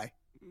swimmer guy?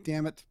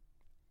 Damn it.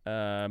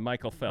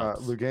 Michael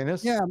Phelps.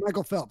 Louganis? Yeah,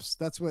 Michael Phelps.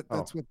 That's what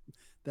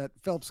that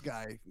Phelps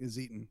guy is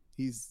eating.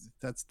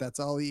 That's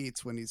all he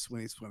eats when he's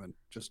swimming.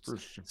 Just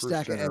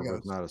stack of Eggos.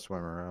 Was not a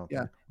swimmer.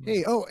 Yeah.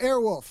 Hey,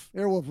 Airwolf.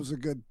 Airwolf was a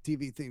good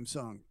TV theme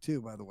song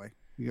too, by the way.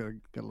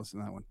 You gotta listen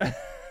to that one.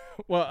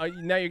 Well,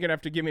 now you're gonna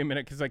have to give me a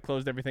minute because I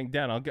closed everything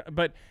down.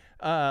 But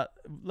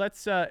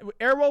let's.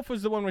 Airwolf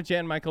was the one with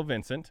Jan Michael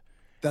Vincent.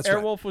 That's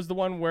Airwolf right. was the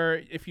one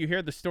where, if you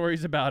hear the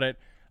stories about it,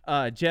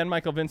 Jan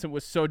Michael Vincent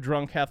was so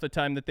drunk half the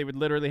time that they would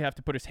literally have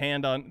to put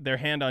their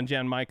hand on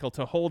Jan Michael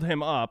to hold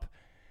him up.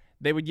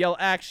 They would yell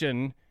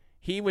action.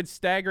 He would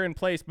stagger in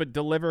place but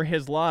deliver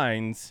his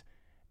lines,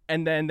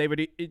 and then they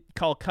would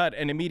call cut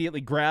and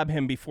immediately grab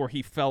him before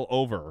he fell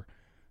over.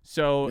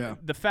 So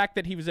the fact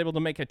that he was able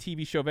to make a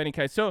TV show of any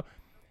kind. So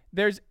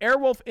there's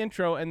Airwolf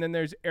intro, and then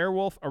there's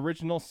Airwolf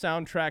original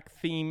soundtrack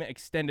theme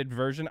extended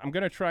version. I'm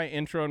going to try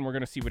intro, and we're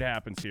going to see what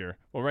happens here.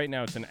 Well, right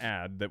now it's an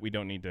ad that we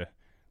don't need to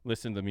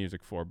listen to the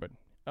music for, but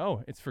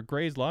it's for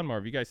Gray's Lawnmower.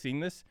 Have you guys seen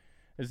this?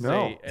 This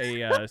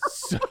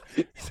is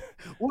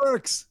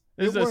works.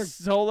 This is a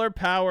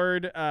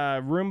solar-powered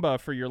Roomba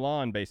for your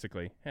lawn,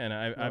 basically. And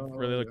I've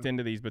really looked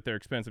into these, but they're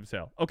expensive as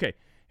hell. Okay,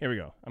 here we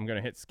go. I'm going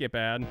to hit skip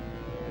ad.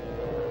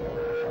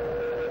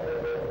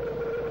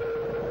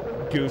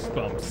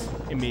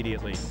 Goosebumps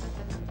immediately.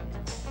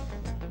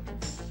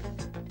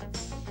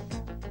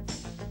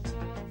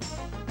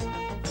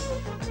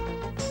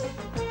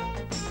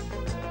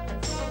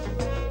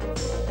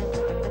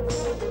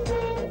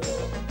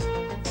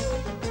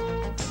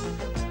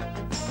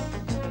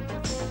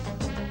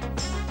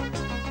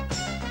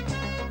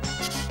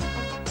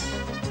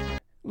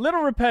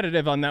 Little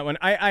repetitive on that one.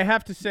 I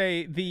have to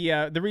say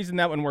the reason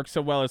that one works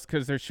so well is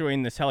because they're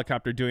showing this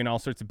helicopter doing all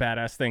sorts of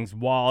badass things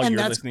while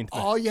you're listening to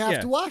all you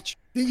have to watch.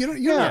 You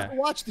don't have to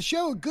watch the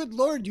show. Good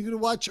Lord, you're going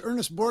to watch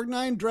Ernest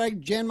Borgnine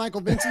drag Jan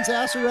Michael Vincent's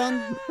ass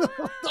around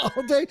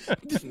all day?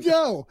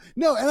 No.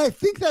 And I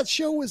think that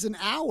show was an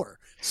hour.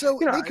 So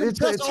they could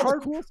put all the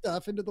cool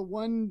stuff into the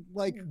one,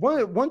 like...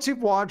 Once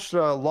you've watched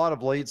a lot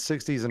of late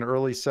 60s and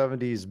early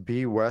 70s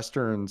B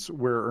Westerns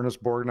where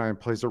Ernest Borgnine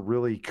plays a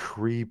really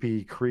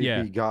creepy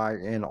guy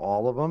in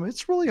all of them,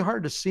 it's really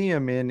hard to see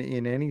him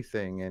in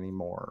anything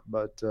anymore.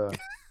 But...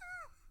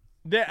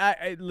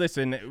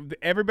 listen,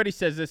 everybody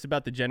says this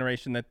about the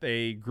generation that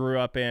they grew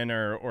up in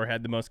or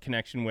had the most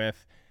connection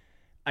with.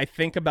 I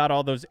think about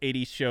all those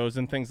 80s shows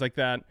and things like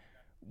that.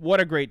 What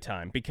a great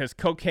time, because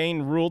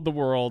cocaine ruled the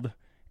world.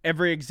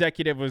 Every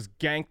executive was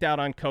ganked out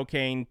on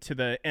cocaine to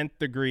the nth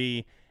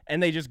degree,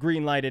 and they just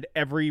green-lighted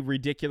every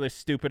ridiculous,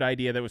 stupid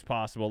idea that was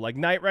possible. Like,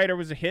 Knight Rider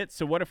was a hit,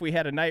 so what if we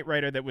had a Knight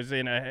Rider that was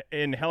in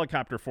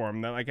helicopter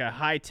form, like a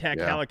high-tech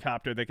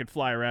helicopter that could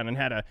fly around and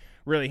had a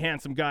really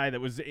handsome guy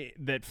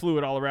that flew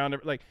it all around?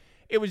 Like,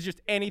 it was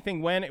just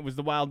anything went. It was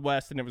the Wild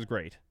West, and it was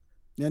great.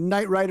 And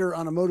Knight Rider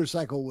on a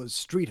motorcycle was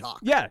Street Hawk.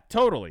 Yeah,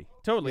 totally.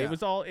 Yeah.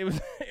 It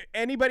was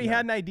anybody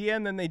had an idea,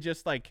 and then they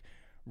just, like,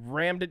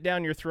 rammed it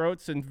down your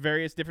throats in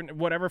various different,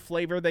 whatever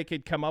flavor they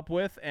could come up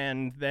with,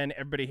 and then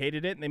everybody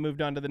hated it, and they moved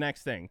on to the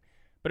next thing.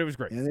 But it was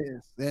great.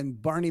 And then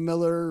Barney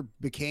Miller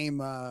became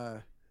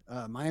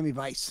Miami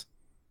Vice.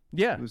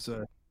 Yeah. It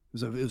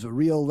was a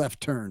real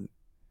left turn.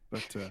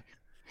 But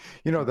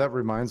that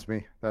reminds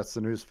me. That's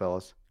the news,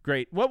 fellas.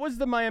 Great. What was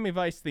the Miami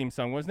Vice theme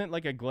song? Wasn't it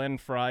like a Glenn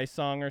Frey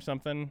song or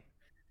something?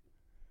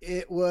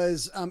 It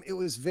was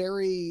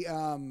very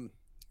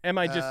Am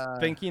I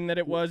just thinking that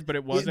it was, but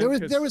it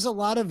wasn't? There was a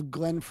lot of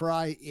Glenn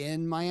Frey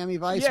in Miami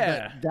Vice,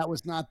 but that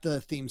was not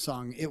the theme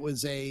song. It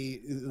was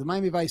the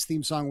Miami Vice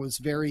theme song was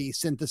very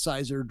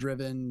synthesizer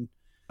driven.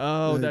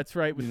 Oh, that's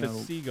right, with the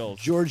seagulls.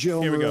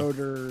 Giorgio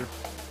Moroder.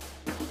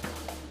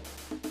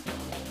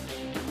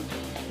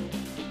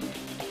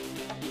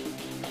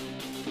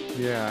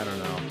 Yeah, I don't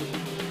know.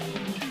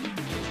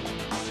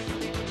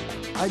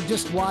 I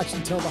just watched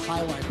until the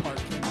highlight part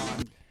came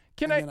on.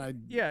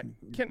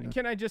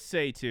 Can I just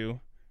say too,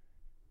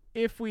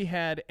 if we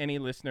had any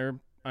listener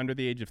under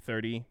the age of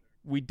 30,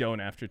 we don't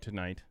after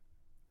tonight.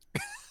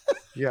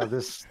 Yeah,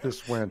 this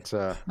went.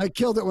 I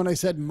killed it when I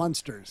said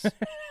Munsters.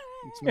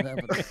 That's what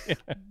happened.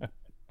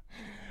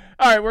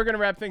 All right, we're gonna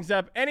wrap things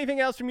up. Anything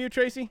else from you,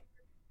 Tracy?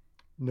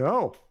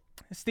 No.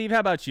 Steve, how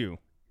about you?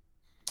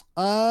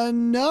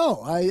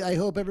 No. I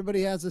hope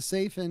everybody has a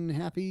safe and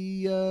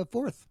happy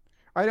 4th.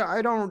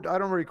 I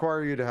don't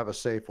require you to have a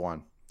safe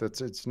one.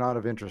 It's not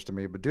of interest to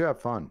me, but do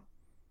have fun.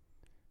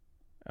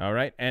 All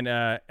right, and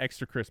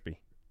extra crispy.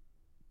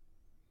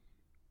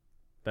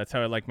 That's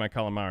how I like my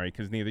calamari,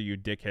 because neither you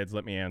dickheads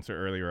let me answer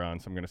earlier on,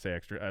 so I'm going to say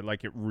extra. I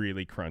like it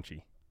really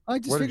crunchy. I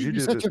just figured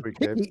you're such a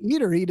picky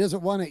eater. He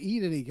doesn't want to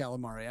eat any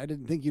calamari. I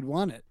didn't think you'd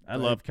want it. I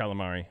love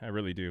calamari. I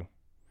really do.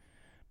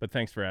 But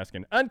thanks for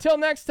asking. Until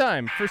next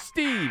time, for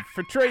Steve,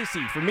 for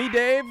Tracy, for me,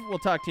 Dave, we'll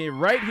talk to you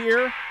right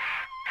here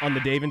on the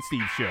Dave and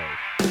Steve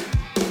Show.